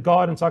bit of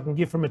guidance I can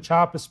give from a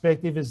chart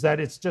perspective is that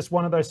it's just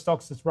one of those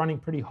stocks that's running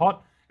pretty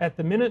hot at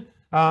the minute.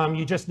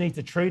 You just need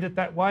to treat it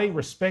that way,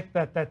 respect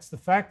that that's the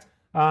fact.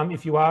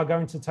 If you are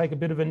going to take a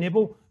bit of a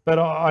nibble. But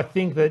I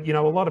think that,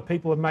 a lot of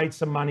people have made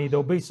some money.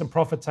 There'll be some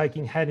profit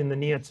taking had in the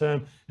near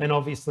term. And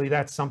obviously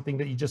that's something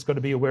that you just got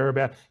to be aware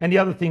about. And the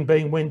other thing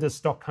being, when does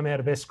stock come out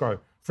of escrow?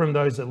 from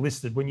those that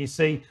listed. When you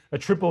see a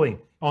tripling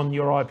on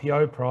your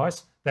IPO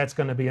price, that's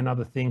going to be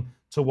another thing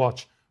to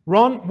watch.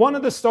 Ron, one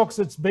of the stocks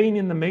that's been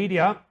in the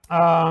media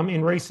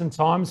in recent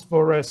times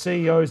for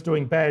CEOs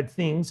doing bad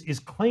things is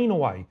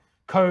Cleanaway,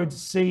 code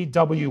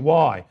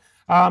CWY.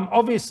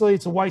 Obviously,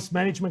 it's a waste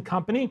management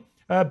company,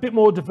 a bit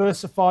more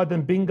diversified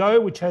than Bingo,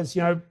 which has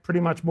pretty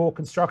much more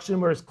construction,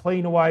 whereas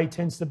Cleanaway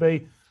tends to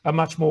be a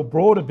much more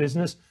broader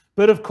business.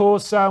 But of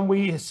course,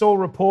 we saw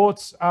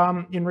reports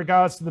in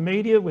regards to the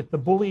media with the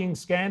bullying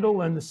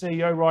scandal and the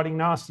CEO writing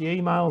nasty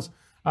emails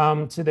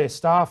to their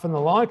staff and the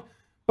like.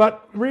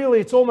 But really,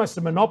 it's almost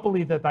a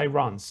monopoly that they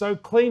run. So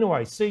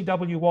Cleanaway,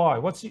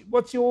 CWY,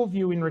 what's your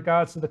view in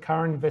regards to the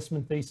current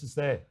investment thesis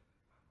there?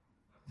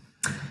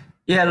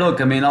 Yeah, look,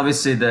 I mean,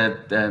 obviously,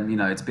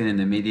 it's been in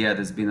the media.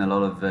 There's been a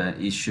lot of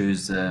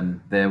issues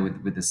there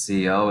with the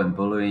CEO and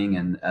bullying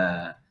and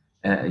a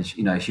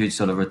huge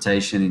sort of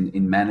rotation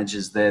in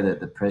managers there. That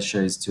the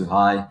pressure is too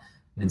high,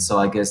 and so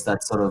I guess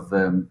that sort of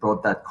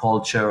brought that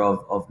culture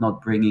of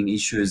not bringing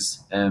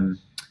issues,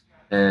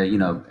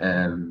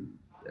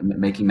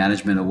 making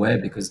management aware,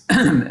 because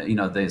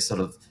the sort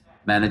of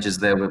managers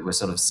there were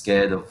sort of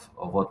scared of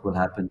what will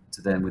happen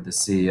to them with the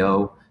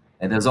CEO.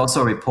 And there's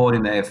also a report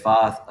in the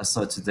AFR I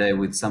saw today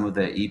with some of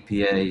the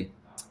EPA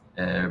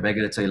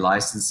regulatory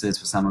licenses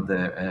for some of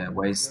the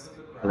waste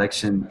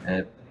collection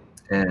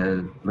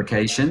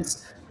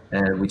locations,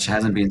 which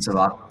hasn't been sort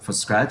of up to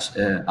scratch,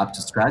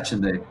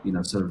 and they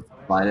sort of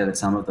violated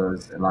some of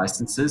those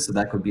licenses. So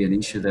that could be an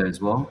issue there as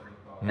well.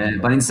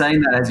 But in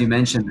saying that, as you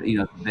mentioned,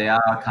 they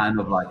are kind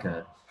of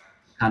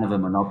a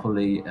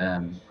monopoly.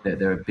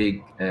 They're a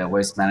big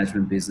waste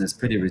management business,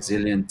 pretty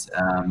resilient.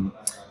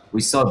 We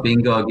saw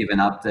Bingo give an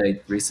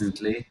update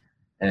recently.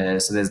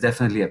 So there's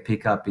definitely a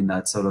pickup in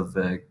that sort of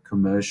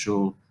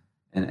commercial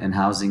and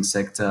housing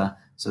sector.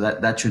 So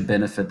that should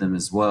benefit them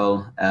as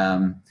well. I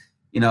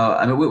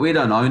mean, we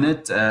don't own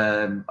it.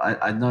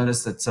 I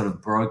noticed that sort of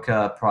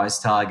broker price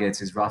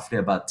targets is roughly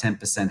about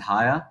 10%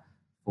 higher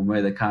from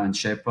where the current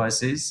share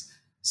price is.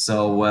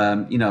 So,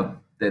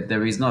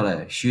 there is not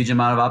a huge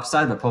amount of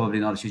upside, but probably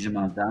not a huge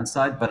amount of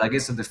downside. But I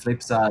guess on the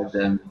flip side,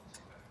 I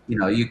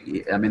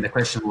mean, the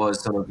question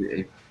was sort of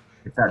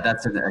if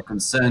that's a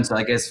concern. So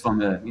I guess from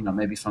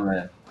maybe from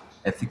a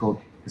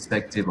ethical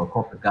perspective or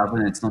corporate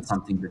governance, it's not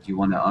something that you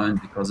want to own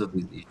because of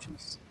these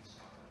issues.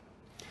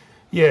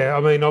 Yeah,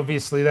 I mean,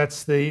 obviously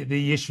that's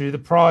the issue. The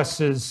price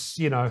is,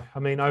 I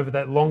mean, over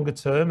that longer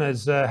term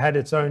has had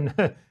its own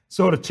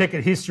sort of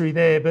checkered history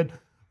there. But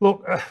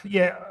look,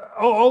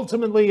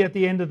 ultimately at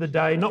the end of the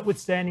day,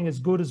 notwithstanding as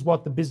good as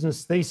what the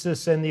business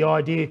thesis and the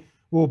idea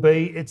will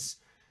be, it's,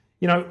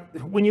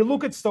 when you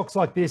look at stocks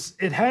like this,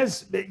 it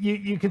has,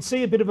 you can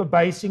see a bit of a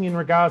basing in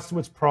regards to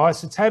its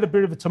price. It's had a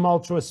bit of a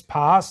tumultuous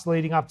past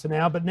leading up to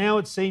now, but now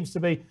it seems to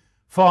be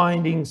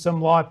finding some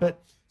light. But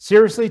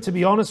seriously, to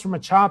be honest, from a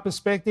chart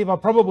perspective, I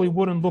probably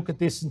wouldn't look at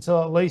this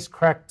until at least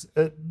cracked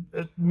at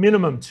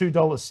minimum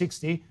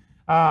 $2.60.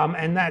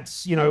 And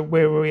that's,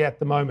 where we're at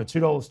the moment,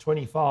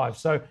 $2.25.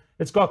 So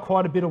it's got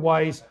quite a bit of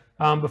ways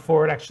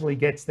before it actually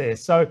gets there.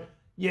 So,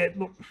 yeah,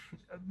 look,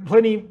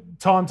 plenty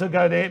time to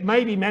go there.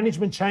 Maybe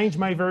management change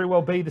may very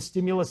well be the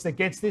stimulus that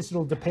gets this.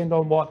 It'll depend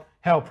on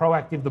how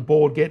proactive the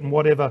board get and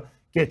whatever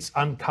gets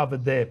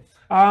uncovered there.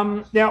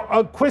 Now,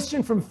 a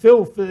question from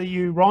Phil for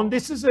you, Ron.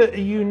 This is a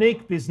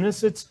unique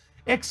business. It's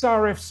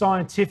XRF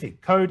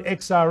Scientific, code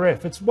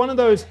XRF. It's one of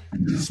those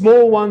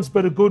small ones,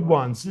 but a good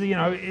one. So,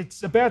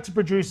 it's about to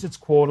produce its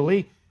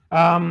quarterly.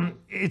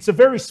 It's a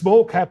very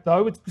small cap,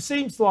 though. It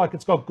seems like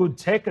it's got good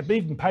tech. It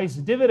even pays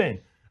a dividend.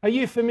 Are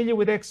you familiar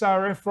with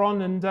XRF,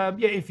 Ron? And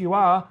if you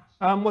are,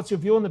 what's your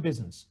view on the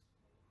business?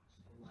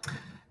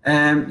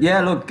 XRF,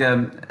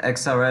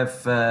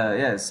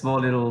 small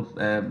little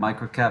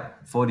micro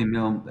cap, 40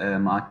 mil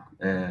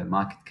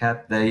market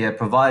cap. They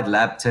provide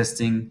lab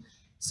testing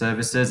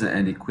services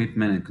and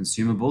equipment and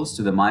consumables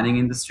to the mining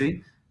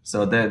industry.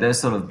 So their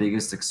sort of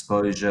biggest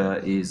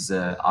exposure is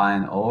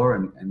iron ore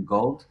and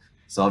gold.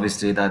 So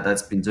obviously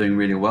that's been doing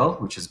really well,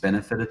 which has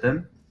benefited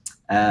them.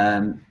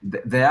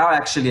 They are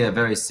actually a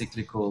very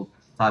cyclical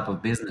type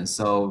of business.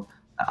 So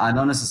I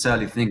don't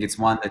necessarily think it's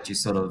one that you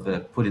sort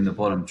of put in the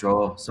bottom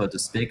drawer, so to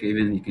speak.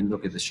 Even you can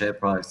look at the share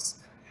price.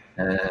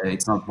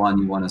 It's not one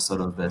you want to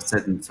sort of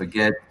set and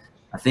forget.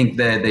 I think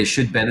they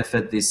should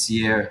benefit this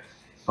year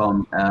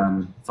from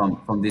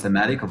this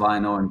thematic of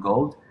iron ore and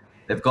gold.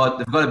 They've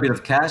got a bit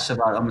of cash,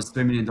 about almost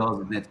 $3 million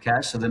of net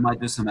cash. So they might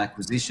do some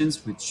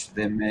acquisitions, which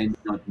they may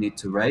not need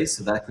to raise.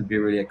 So that could be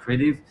really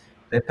accretive.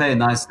 They pay a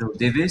nice little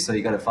divvy, so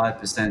you got a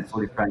 5%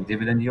 fully franked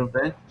dividend yield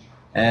there.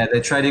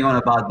 They're trading on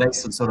about,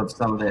 based on sort of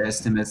some of the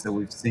estimates that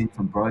we've seen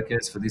from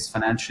brokers for this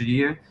financial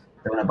year,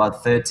 they're on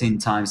about 13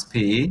 times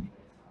PE.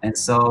 And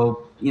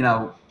so,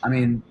 I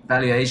mean,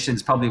 valuation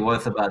is probably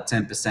worth about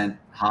 10%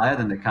 higher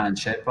than the current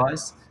share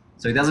price.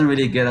 So it doesn't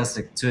really get us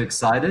too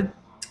excited.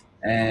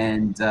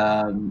 And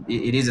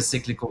it is a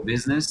cyclical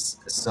business.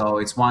 So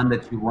it's one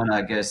that you want to,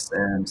 I guess,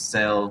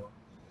 sell,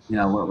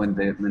 when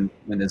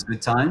there's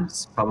good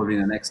times, probably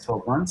in the next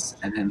 12 months.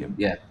 And then,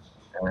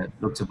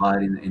 look to buy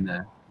it in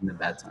the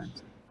bad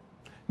times.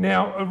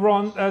 Now,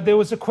 Ron, there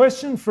was a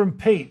question from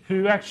Pete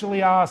who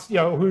actually asked,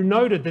 who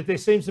noted that there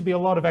seems to be a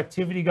lot of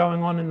activity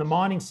going on in the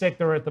mining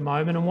sector at the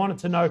moment and wanted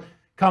to know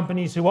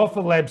companies who offer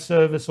lab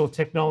service or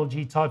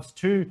technology types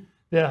to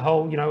the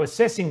whole,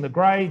 assessing the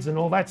grades and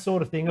all that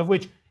sort of thing, of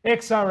which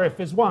XRF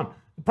is one.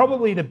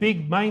 Probably the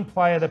big main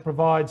player that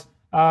provides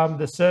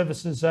the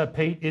services,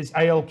 Pete, is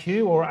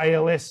ALQ or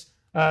ALS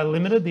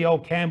Limited, the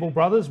old Campbell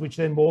brothers, which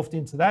then morphed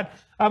into that.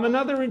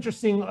 Another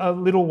interesting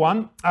little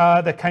one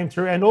that came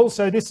through, and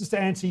also this is to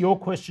answer your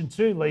question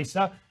too,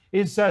 Lisa,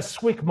 is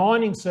Swick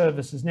Mining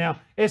Services. Now,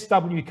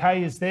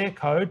 SWK is their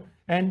code,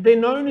 and they're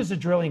known as a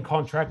drilling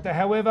contractor.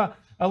 However,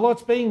 a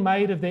lot's being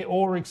made of their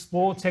Ore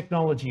Explore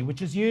technology,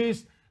 which is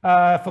used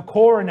for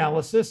core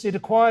analysis. It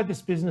acquired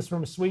this business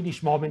from a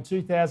Swedish mob in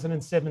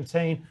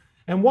 2017.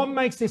 And what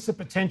makes this a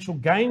potential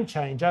game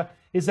changer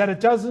is that it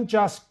doesn't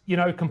just,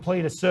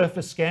 complete a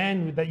surface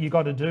scan that you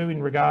got to do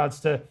in regards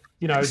to,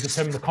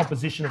 determine the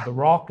composition of the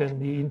rock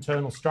and the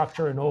internal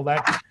structure and all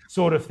that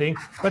sort of thing.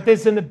 But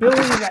there's an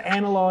ability to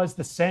analyze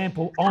the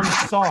sample on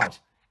site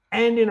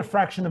and in a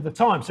fraction of the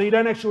time. So you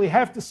don't actually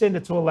have to send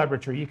it to a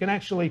laboratory. You can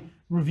actually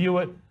review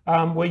it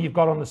where you've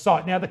got on the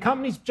site. Now, the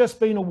company's just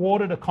been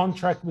awarded a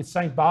contract with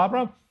St.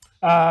 Barbara.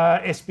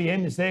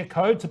 SBM is their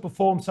code, to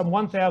perform some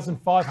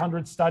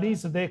 1,500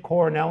 studies of their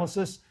core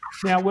analysis.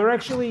 Now, we're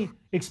actually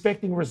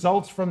expecting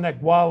results from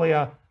that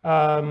Gwalia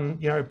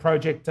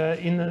project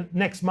in the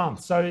next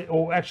month. So,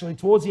 or actually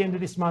towards the end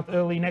of this month,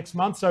 early next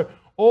month. So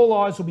all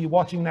eyes will be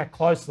watching that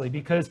closely,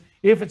 because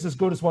if it's as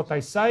good as what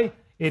they say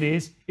it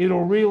is,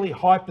 it'll really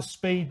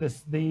hyperspeed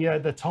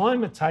the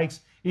time it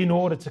takes in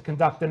order to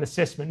conduct an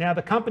assessment. Now,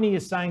 the company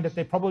is saying that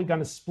they're probably going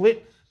to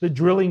split the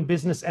drilling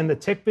business and the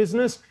tech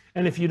business.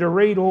 And if you're to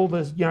read all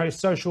the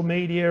social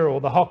media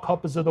or the hot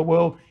coppers of the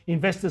world,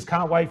 investors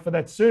can't wait for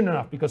that soon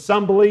enough, because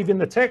some believe in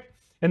the tech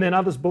and then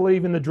others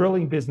believe in the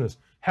drilling business.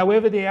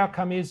 However the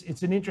outcome is,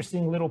 it's an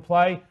interesting little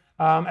play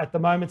at the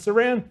moment. It's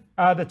around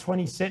the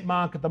 20-cent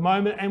mark at the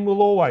moment, and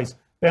will always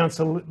bounce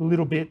a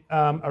little bit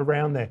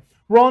around there.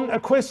 Ron, a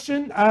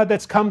question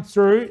that's come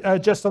through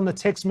just on the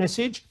text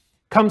message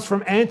comes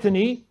from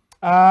Anthony.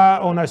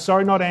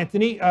 Not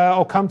Anthony.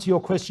 I'll come to your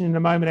question in a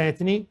moment,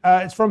 Anthony.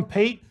 It's from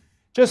Pete.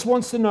 Just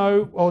wants to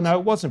know,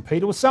 it wasn't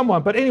Pete, it was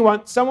someone. But anyway,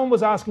 someone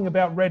was asking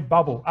about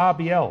Redbubble,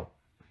 RBL.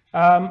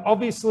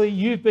 Obviously,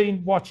 you've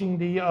been watching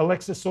the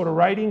Alexa sort of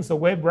ratings, the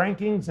web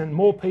rankings, and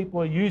more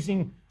people are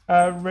using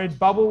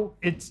Redbubble.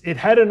 It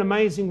had an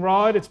amazing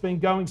ride. It's been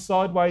going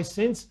sideways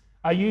since.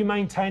 Are you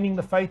maintaining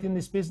the faith in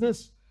this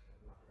business?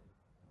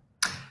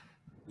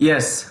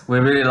 Yes, we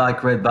really like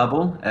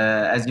Redbubble.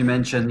 As you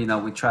mentioned,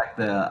 we track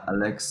the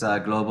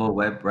Alexa global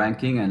web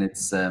ranking, and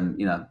it's,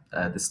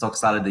 the stock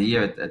started the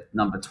year at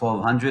number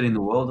 1,200 in the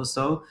world or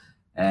so,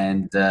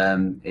 and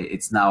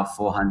it's now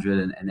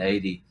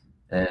 480,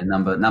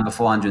 number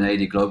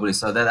 480 globally.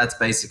 So that's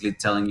basically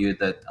telling you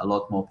that a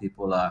lot more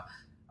people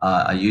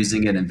are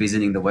using it and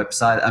visiting the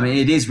website. I mean,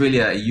 it is really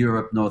a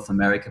Europe, North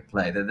America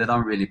play. They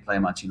don't really play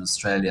much in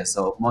Australia,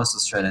 so most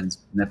Australians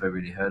never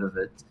really heard of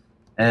it.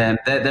 And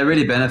they're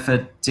really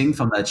benefiting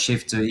from that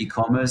shift to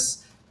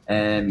e-commerce.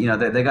 And,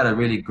 they got a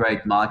really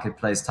great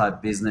marketplace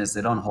type business.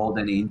 They don't hold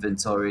any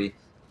inventory.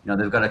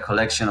 They've got a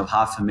collection of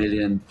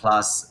 500,000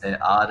 plus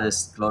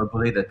artists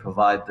globally that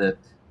provide the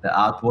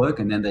artwork,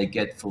 and then they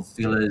get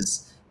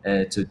fulfillers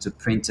to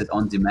print it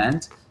on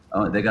demand.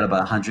 They got about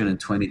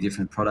 120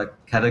 different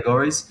product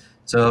categories.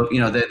 So,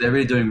 they're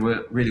really doing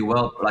really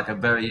well, like a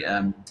very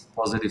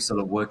positive sort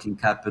of working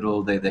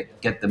capital. They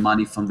get the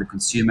money from the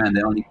consumer, and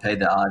they only pay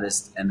the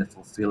artist and the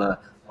fulfiller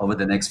over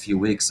the next few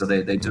weeks. So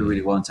they do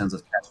really well in terms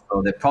of cash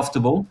flow. They're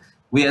profitable.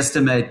 We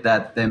estimate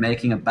that they're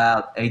making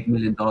about $8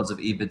 million of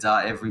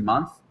EBITDA every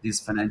month this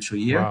financial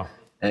year. Wow.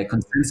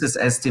 Consensus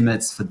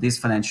estimates for this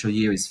financial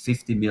year is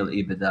 50 mil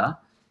EBITDA.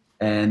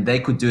 And they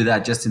could do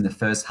that just in the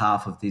first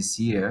half of this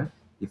year,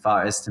 if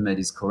our estimate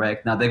is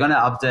correct. Now, they're going to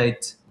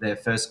update their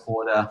first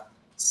quarter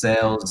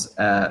sales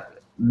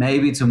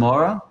maybe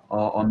tomorrow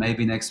or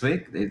maybe next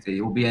week.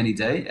 It will be any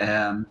day.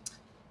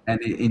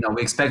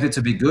 We expect it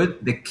to be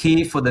good. The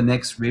key for the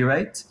next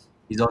re-rate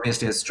is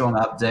obviously a strong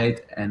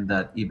update and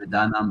that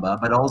EBITDA number,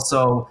 but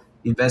also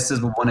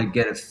investors will want to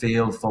get a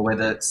feel for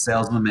whether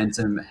sales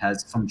momentum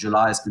from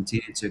July has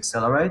continued to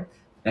accelerate,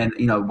 and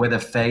whether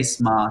face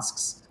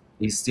masks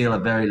is still a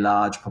very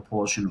large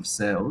proportion of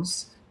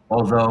sales,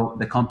 although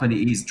the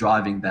company is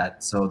driving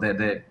that. So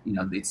they're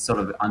it's sort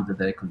of under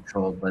their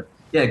control. But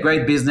yeah,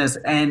 great business.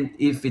 And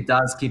if it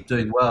does keep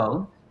doing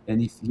well, and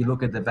if you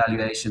look at the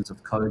valuations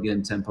of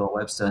Kogan, Temple,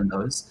 Webster, and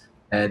those,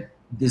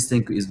 this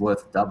thing is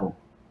worth double.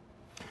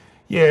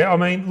 Yeah, I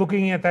mean,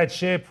 looking at that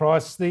share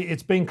price,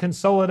 it's been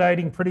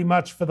consolidating pretty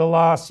much for the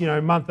last,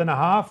 month and a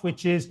half,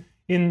 which is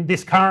in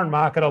this current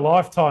market a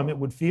lifetime, it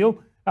would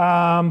feel.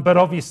 But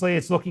obviously,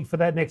 it's looking for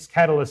that next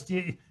catalyst.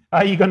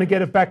 Are you going to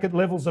get it back at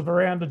levels of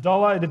around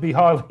 $1? It'd be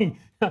highly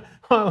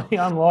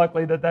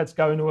unlikely that that's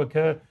going to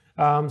occur.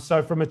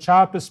 So from a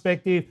chart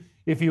perspective,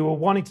 if you were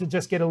wanting to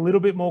just get a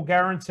little bit more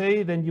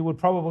guarantee, then you would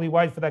probably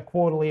wait for that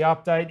quarterly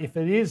update. If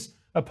it is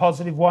a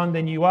positive one,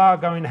 then you are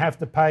going to have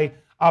to pay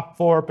up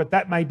for it, but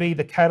that may be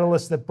the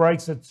catalyst that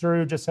breaks it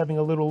through. Just having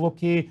a little look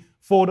here,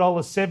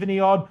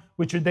 $4.70 odd,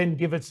 which would then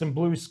give it some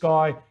blue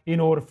sky in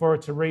order for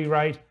it to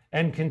re-rate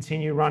and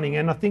continue running.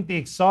 And I think the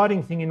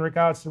exciting thing in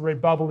regards to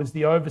Redbubble is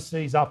the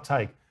overseas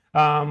uptake,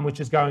 which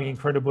is going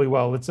incredibly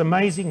well. It's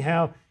amazing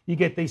how you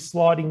get these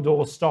sliding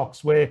door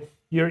stocks where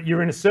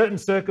you're in a certain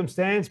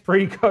circumstance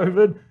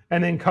pre-COVID,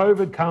 and then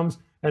COVID comes,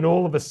 and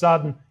all of a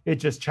sudden it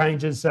just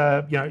changes.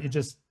 It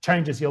just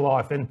changes your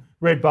life. And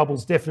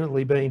Redbubble's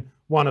definitely been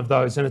one of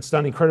those, and it's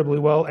done incredibly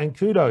well. And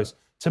kudos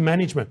to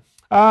management.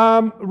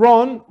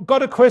 Ron,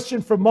 got a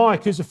question from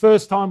Mike, who's a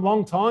first time,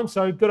 long time.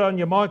 So good on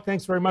you, Mike.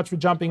 Thanks very much for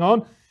jumping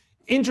on.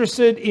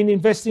 Interested in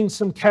investing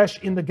some cash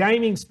in the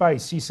gaming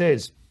space, he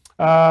says.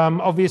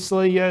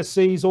 Obviously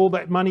sees all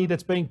that money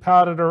that's being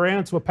parted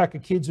around to a pack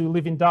of kids who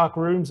live in dark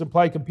rooms and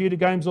play computer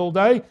games all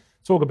day.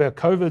 Talk about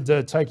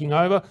COVID taking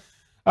over.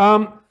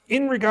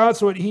 In regards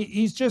to it,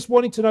 he's just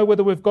wanting to know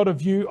whether we've got a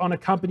view on a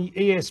company,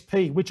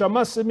 ESP, which I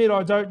must admit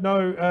I don't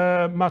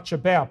know much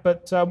about.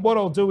 But what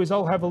I'll do is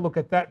I'll have a look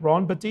at that,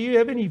 Ron. But do you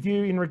have any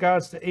view in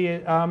regards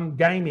to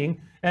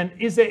gaming? And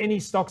is there any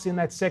stocks in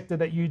that sector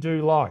that you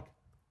do like?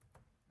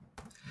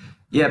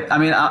 Yeah, I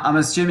mean, I'm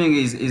assuming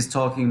he's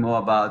talking more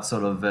about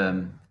sort of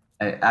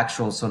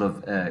actual sort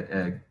of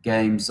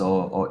games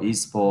or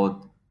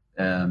esport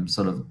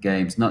sort of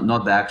games,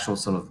 not the actual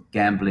sort of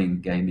gambling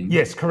gaming.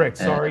 Yes, correct.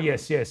 Sorry,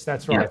 yes,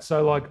 that's right. Yeah.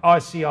 So like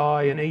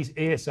ICI and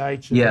ESH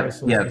and those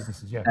sorts of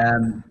businesses. Yeah.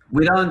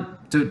 We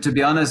don't, to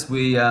be honest,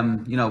 we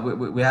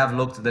have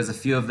looked. There's a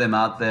few of them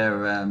out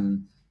there.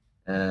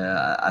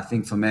 I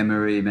think from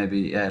memory,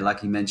 maybe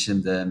like you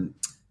mentioned,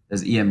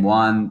 there's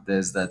EM1.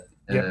 There's that.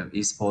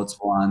 Esports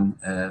one,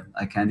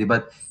 iCandy,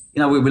 but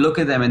we look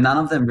at them and none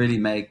of them really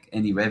make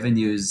any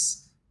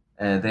revenues.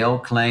 They all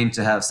claim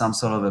to have some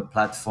sort of a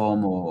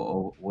platform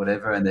or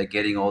whatever, and they're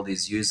getting all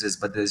these users,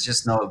 but there's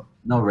just no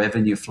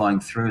revenue flowing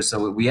through.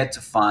 So we had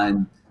to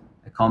find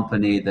a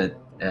company that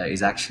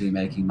is actually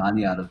making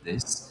money out of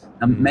this.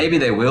 Maybe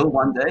they will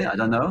one day, I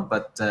don't know,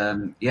 but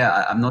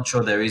I'm not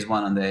sure there is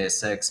one on the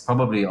ASX,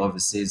 probably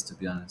overseas, to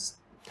be honest.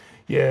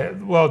 Yeah,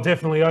 well,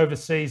 definitely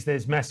overseas,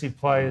 there's massive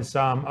players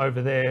over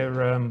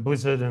there,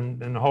 Blizzard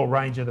and a whole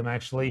range of them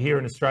actually. Here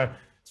in Australia,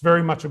 it's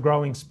very much a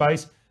growing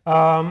space.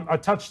 I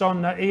touched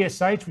on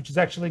ESH, which has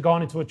actually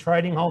gone into a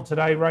trading halt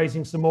today,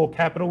 raising some more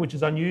capital, which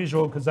is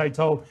unusual because they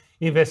told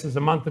investors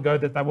a month ago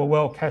that they were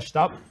well cashed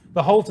up.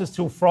 The halt is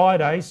till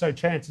Friday, so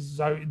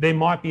chances are there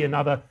might be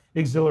another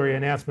auxiliary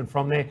announcement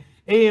from there.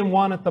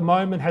 EM1 at the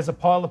moment has a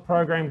pilot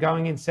program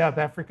going in South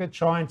Africa,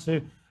 trying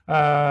to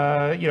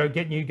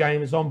get new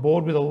gamers on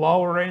board with a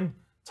lower end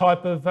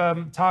type of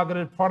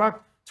targeted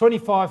product.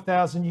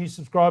 25,000 new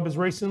subscribers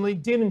recently.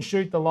 Didn't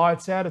shoot the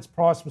lights out. Its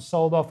price was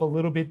sold off a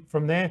little bit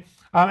from there.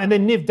 And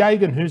then Niv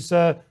Dagan, who's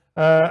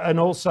and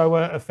also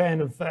a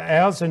fan of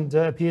ours and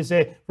appears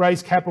there,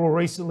 raised capital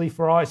recently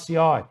for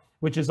ICI,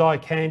 which is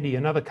iCandy,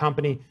 another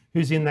company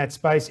who's in that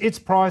space. Its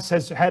price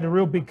has had a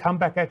real big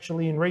comeback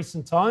actually in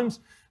recent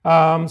times.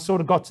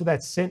 Sort of got to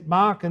that cent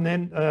mark and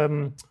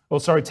then,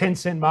 10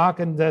 cent mark,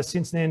 and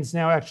since then it's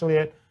now actually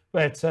at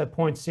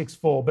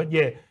 0.64. But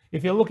yeah,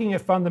 if you're looking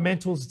at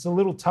fundamentals, it's a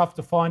little tough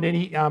to find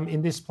any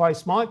in this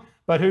place, Mike.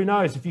 But who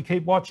knows? If you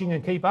keep watching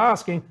and keep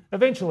asking,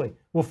 eventually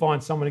we'll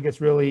find someone who gets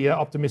really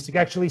optimistic.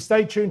 Actually,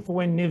 stay tuned for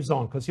when Niv's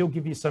on, because he'll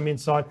give you some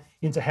insight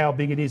into how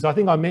big it is. I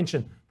think I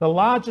mentioned the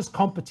largest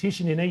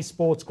competition in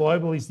esports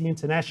globally is the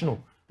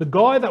International. The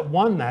guy that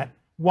won that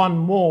won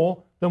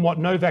more than what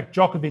Novak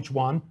Djokovic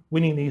won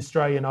winning the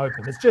Australian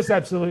Open. It's just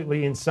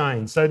absolutely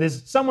insane. So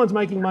someone's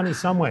making money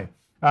somewhere,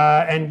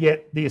 and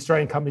yet the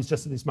Australian company's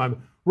just at this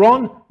moment.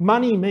 Ron,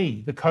 Money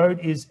Me, the code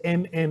is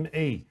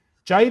MME.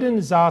 Jaden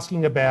is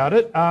asking about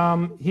it.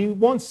 He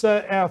wants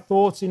our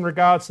thoughts in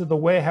regards to the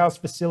warehouse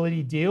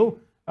facility deal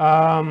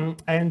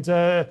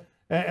the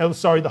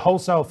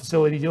wholesale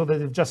facility deal that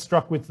they've just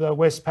struck with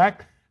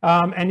Westpac.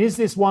 And is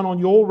this one on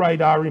your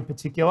radar in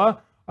particular?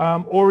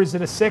 Or is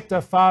it a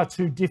sector far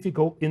too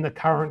difficult in the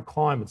current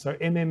climate? So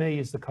MME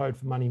is the code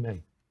for Money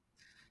Me.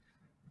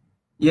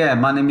 Yeah,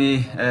 Money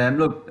Me.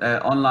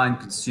 Online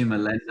consumer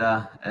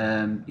lender.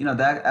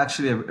 They're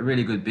actually a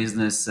really good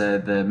business.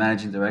 The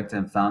managing director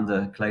and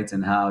founder,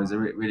 Clayton Howe, is a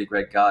really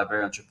great guy,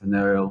 very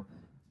entrepreneurial.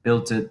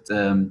 Built it.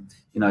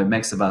 It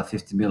makes about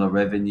 50 million of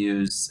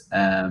revenues.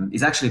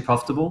 He's actually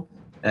profitable,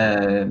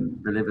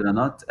 believe it or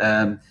not.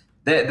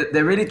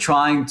 They're really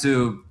trying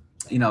to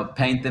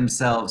paint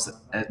themselves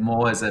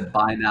more as a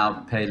buy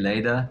now, pay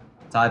later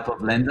type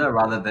of lender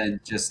rather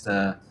than just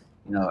an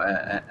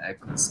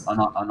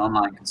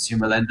online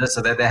consumer lender.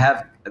 So that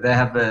they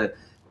have a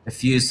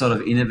few sort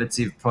of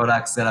innovative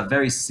products that are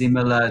very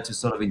similar to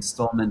sort of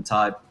installment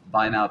type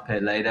buy now, pay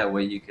later,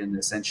 where you can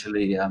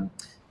essentially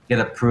get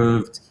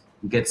approved,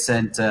 you get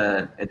sent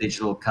a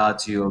digital card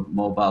to your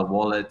mobile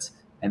wallet,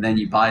 and then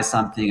you buy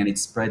something and it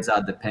spreads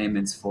out the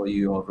payments for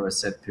you over a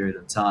set period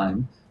of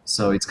time.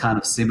 So it's kind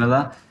of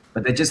similar.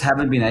 But they just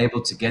haven't been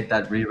able to get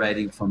that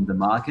re-rating from the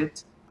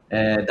market.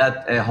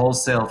 That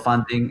wholesale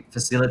funding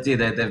facility,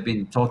 they've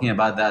been talking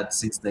about that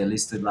since they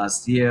listed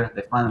last year.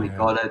 They finally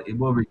got it. It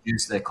will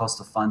reduce their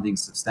cost of funding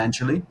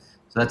substantially.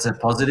 So that's a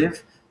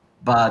positive.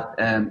 But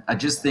I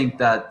just think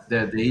that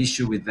the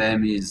issue with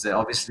them is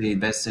obviously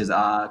investors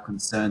are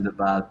concerned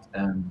about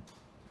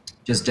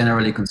just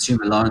generally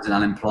consumer loans and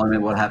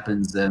unemployment, what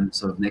happens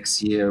sort of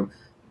next year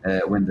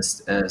when the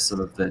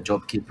sort of the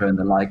JobKeeper and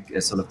the like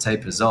sort of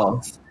tapers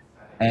off.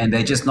 And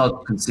they're just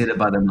not considered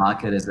by the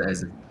market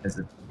as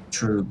a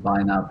true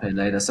buy now, pay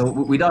later. So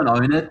we don't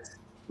own it.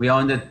 We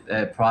owned it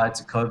prior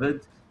to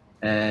COVID.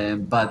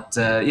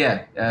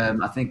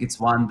 I think it's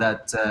one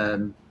that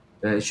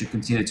should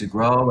continue to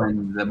grow,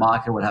 and the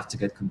market will have to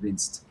get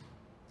convinced.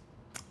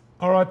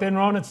 All right then,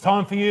 Ron, it's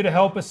time for you to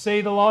help us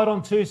see the light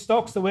on two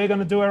stocks that we're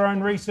going to do our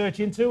own research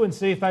into and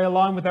see if they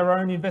align with our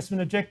own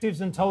investment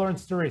objectives and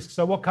tolerance to risk.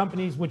 So what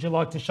companies would you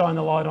like to shine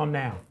the light on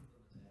now?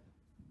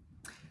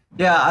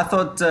 Yeah, I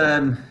thought,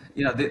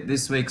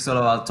 this week sort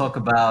of I'll talk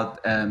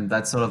about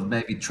that sort of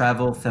maybe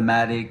travel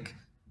thematic,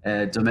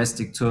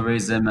 domestic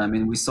tourism. I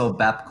mean, we saw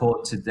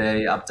Bapcor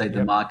today update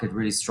the market,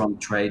 really strong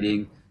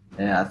trading.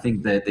 I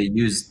think that the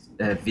used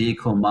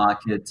vehicle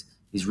market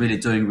is really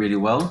doing really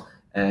well.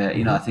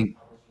 I think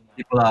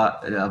people are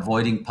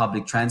avoiding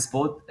public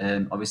transport,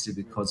 obviously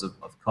because of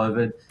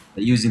COVID.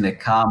 They're using their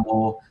car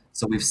more.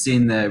 So we've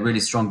seen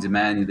really strong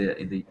demand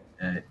in the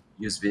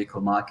used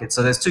vehicle market.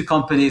 So there's two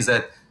companies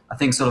that I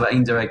think sort of are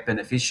indirect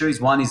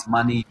beneficiaries. One is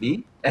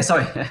Money3.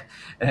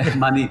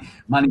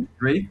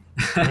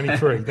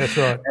 Money3, that's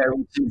right.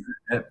 Which is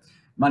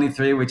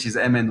Money3, which is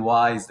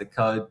MNY is the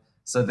code.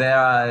 So they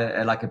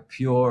are like a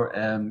pure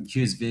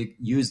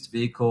used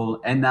vehicle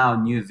and now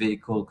new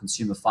vehicle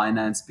consumer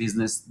finance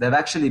business. They've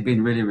actually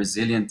been really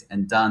resilient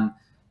and done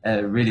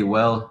really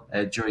well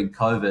during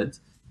COVID.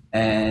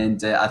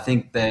 And I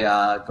think they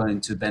are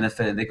going to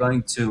benefit. And they're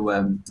going to,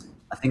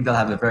 I think they'll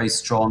have a very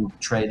strong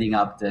trading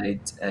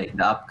update in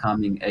the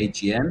upcoming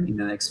AGM in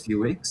the next few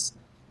weeks,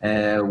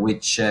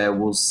 which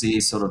we'll see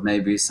sort of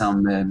maybe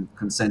some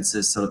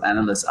consensus sort of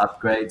analyst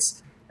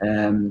upgrades.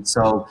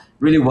 So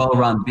really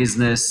well-run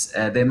business.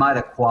 They might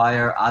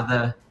acquire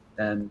other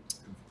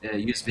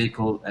used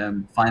vehicle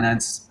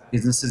finance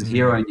businesses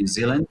here in New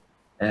Zealand.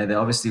 They're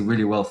obviously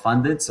really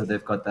well-funded, so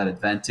they've got that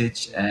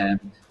advantage.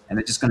 And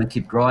they're just going to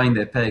keep growing.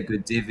 They pay a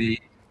good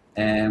divvy.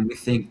 And we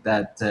think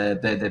that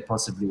they're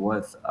possibly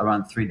worth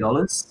around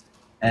 $3.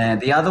 And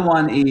the other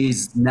one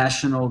is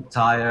National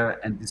Tire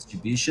and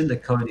Distribution. The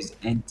code is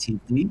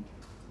NTD.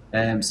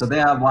 So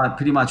they are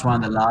pretty much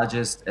one of the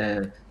largest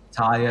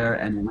tire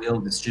and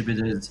wheel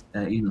distributors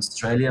in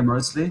Australia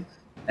mostly.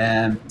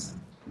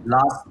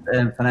 Last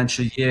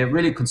financial year,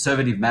 really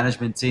conservative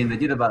management team. They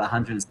did about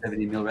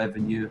 170 mil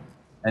revenue,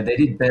 and they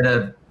did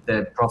better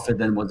their profit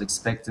than was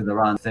expected,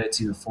 around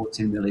 13 or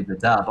 14 mil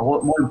EBITDA. But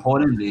what more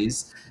importantly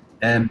is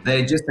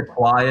they just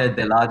acquired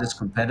their largest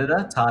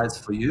competitor, Tires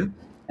for You,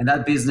 and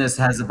that business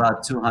has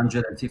about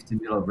 250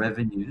 mil of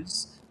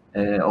revenues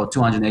or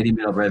 280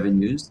 mil of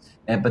revenues,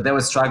 but they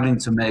were struggling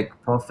to make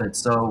profit.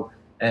 So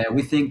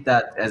we think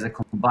that as a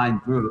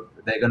combined group,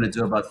 they're going to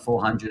do about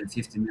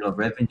 450 mil of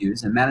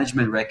revenues, and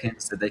management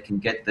reckons that they can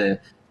get the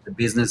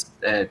business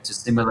to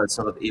similar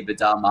sort of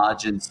EBITDA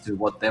margins to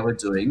what they were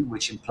doing,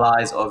 which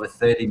implies over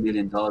 $30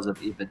 million of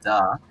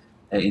EBITDA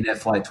in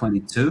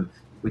FY22,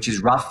 which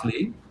is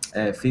roughly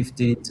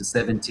 15 to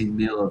 17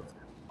 mil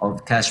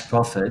of cash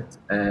profit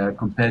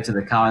compared to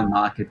the current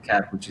market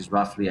cap, which is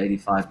roughly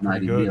 85,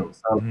 90 mil.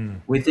 So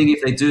we think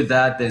if they do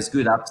that, there's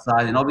good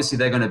upside, and obviously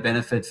they're going to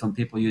benefit from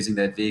people using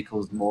their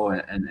vehicles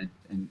more and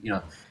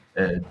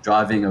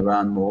driving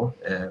around more.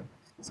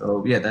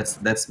 So yeah,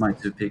 that's my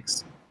two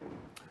picks.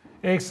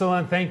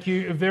 Excellent. Thank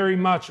you very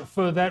much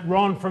for that,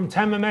 Ron from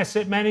Tamim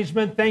Asset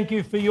Management. Thank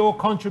you for your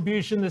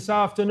contribution this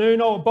afternoon.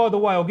 Oh, by the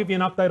way, I'll give you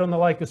an update on the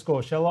Lakers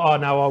score, shall I? Oh,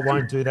 no, I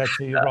won't do that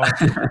to you,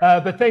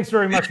 Ron. But thanks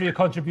very much for your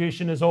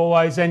contribution as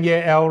always. And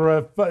yeah,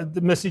 our the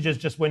messages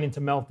just went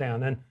into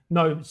meltdown, and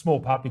no small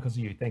part because of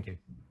you. Thank you.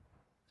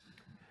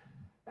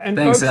 And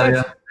thanks,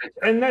 folks,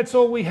 that's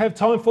all we have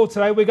time for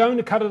today. We're going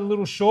to cut it a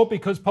little short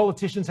because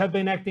politicians have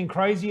been acting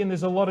crazy and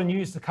there's a lot of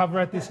news to cover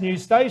at this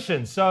news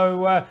station.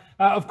 So,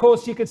 of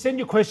course, you can send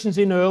your questions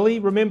in early.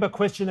 Remember,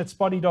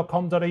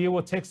 question@spotee.com.au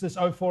or text us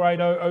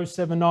 0480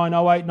 079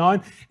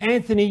 089.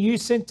 Anthony, you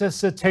sent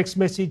us a text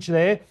message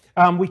there.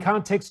 We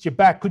can't text you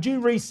back. Could you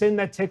resend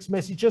that text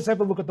message? Just have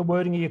a look at the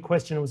wording of your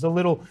question. It was a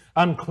little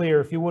unclear.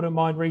 If you wouldn't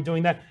mind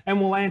redoing that, and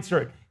we'll answer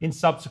it in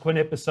subsequent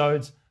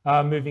episodes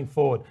moving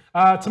forward.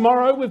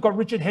 Tomorrow, we've got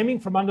Richard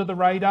Hemming from Under the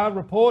Radar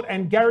Report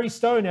and Gary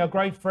Stone, our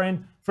great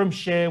friend from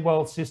Share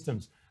Wealth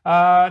Systems.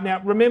 Now,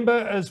 remember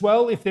as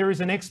well, if there is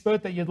an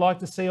expert that you'd like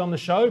to see on the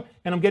show,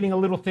 and I'm getting a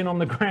little thin on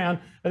the ground,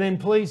 then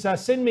please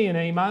send me an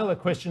email at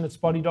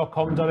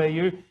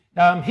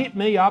question@spotee.com.au. Hit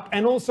me up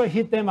and also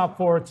hit them up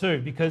for it too,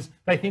 because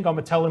they think I'm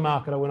a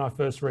telemarketer when I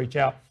first reach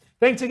out.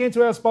 Thanks again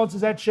to our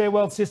sponsors at Share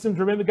Wealth Systems.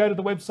 Remember, go to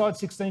the website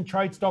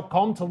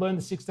 16trades.com to learn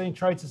the 16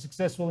 traits of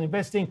successful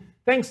investing.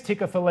 Thanks,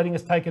 Ticker, for letting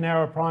us take an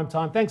hour of prime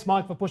time. Thanks,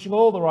 Mike, for pushing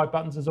all the right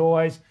buttons as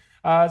always.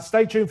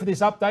 Stay tuned for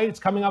this update. It's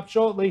coming up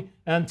shortly.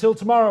 Until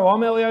tomorrow,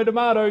 I'm Elio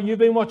D'Amato. You've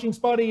been watching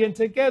Spotee, and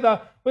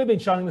together we've been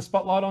shining the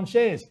spotlight on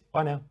shares.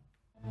 Bye now.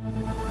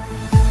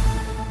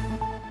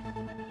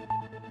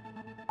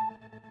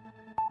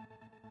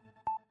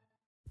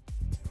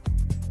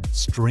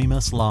 Stream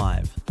us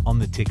live on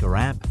the Ticker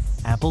app,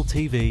 Apple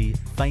TV,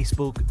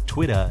 Facebook,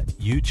 Twitter,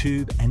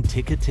 YouTube and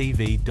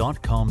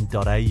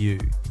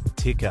tickertv.com.au.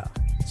 Ticker,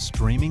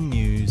 streaming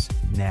news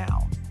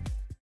now.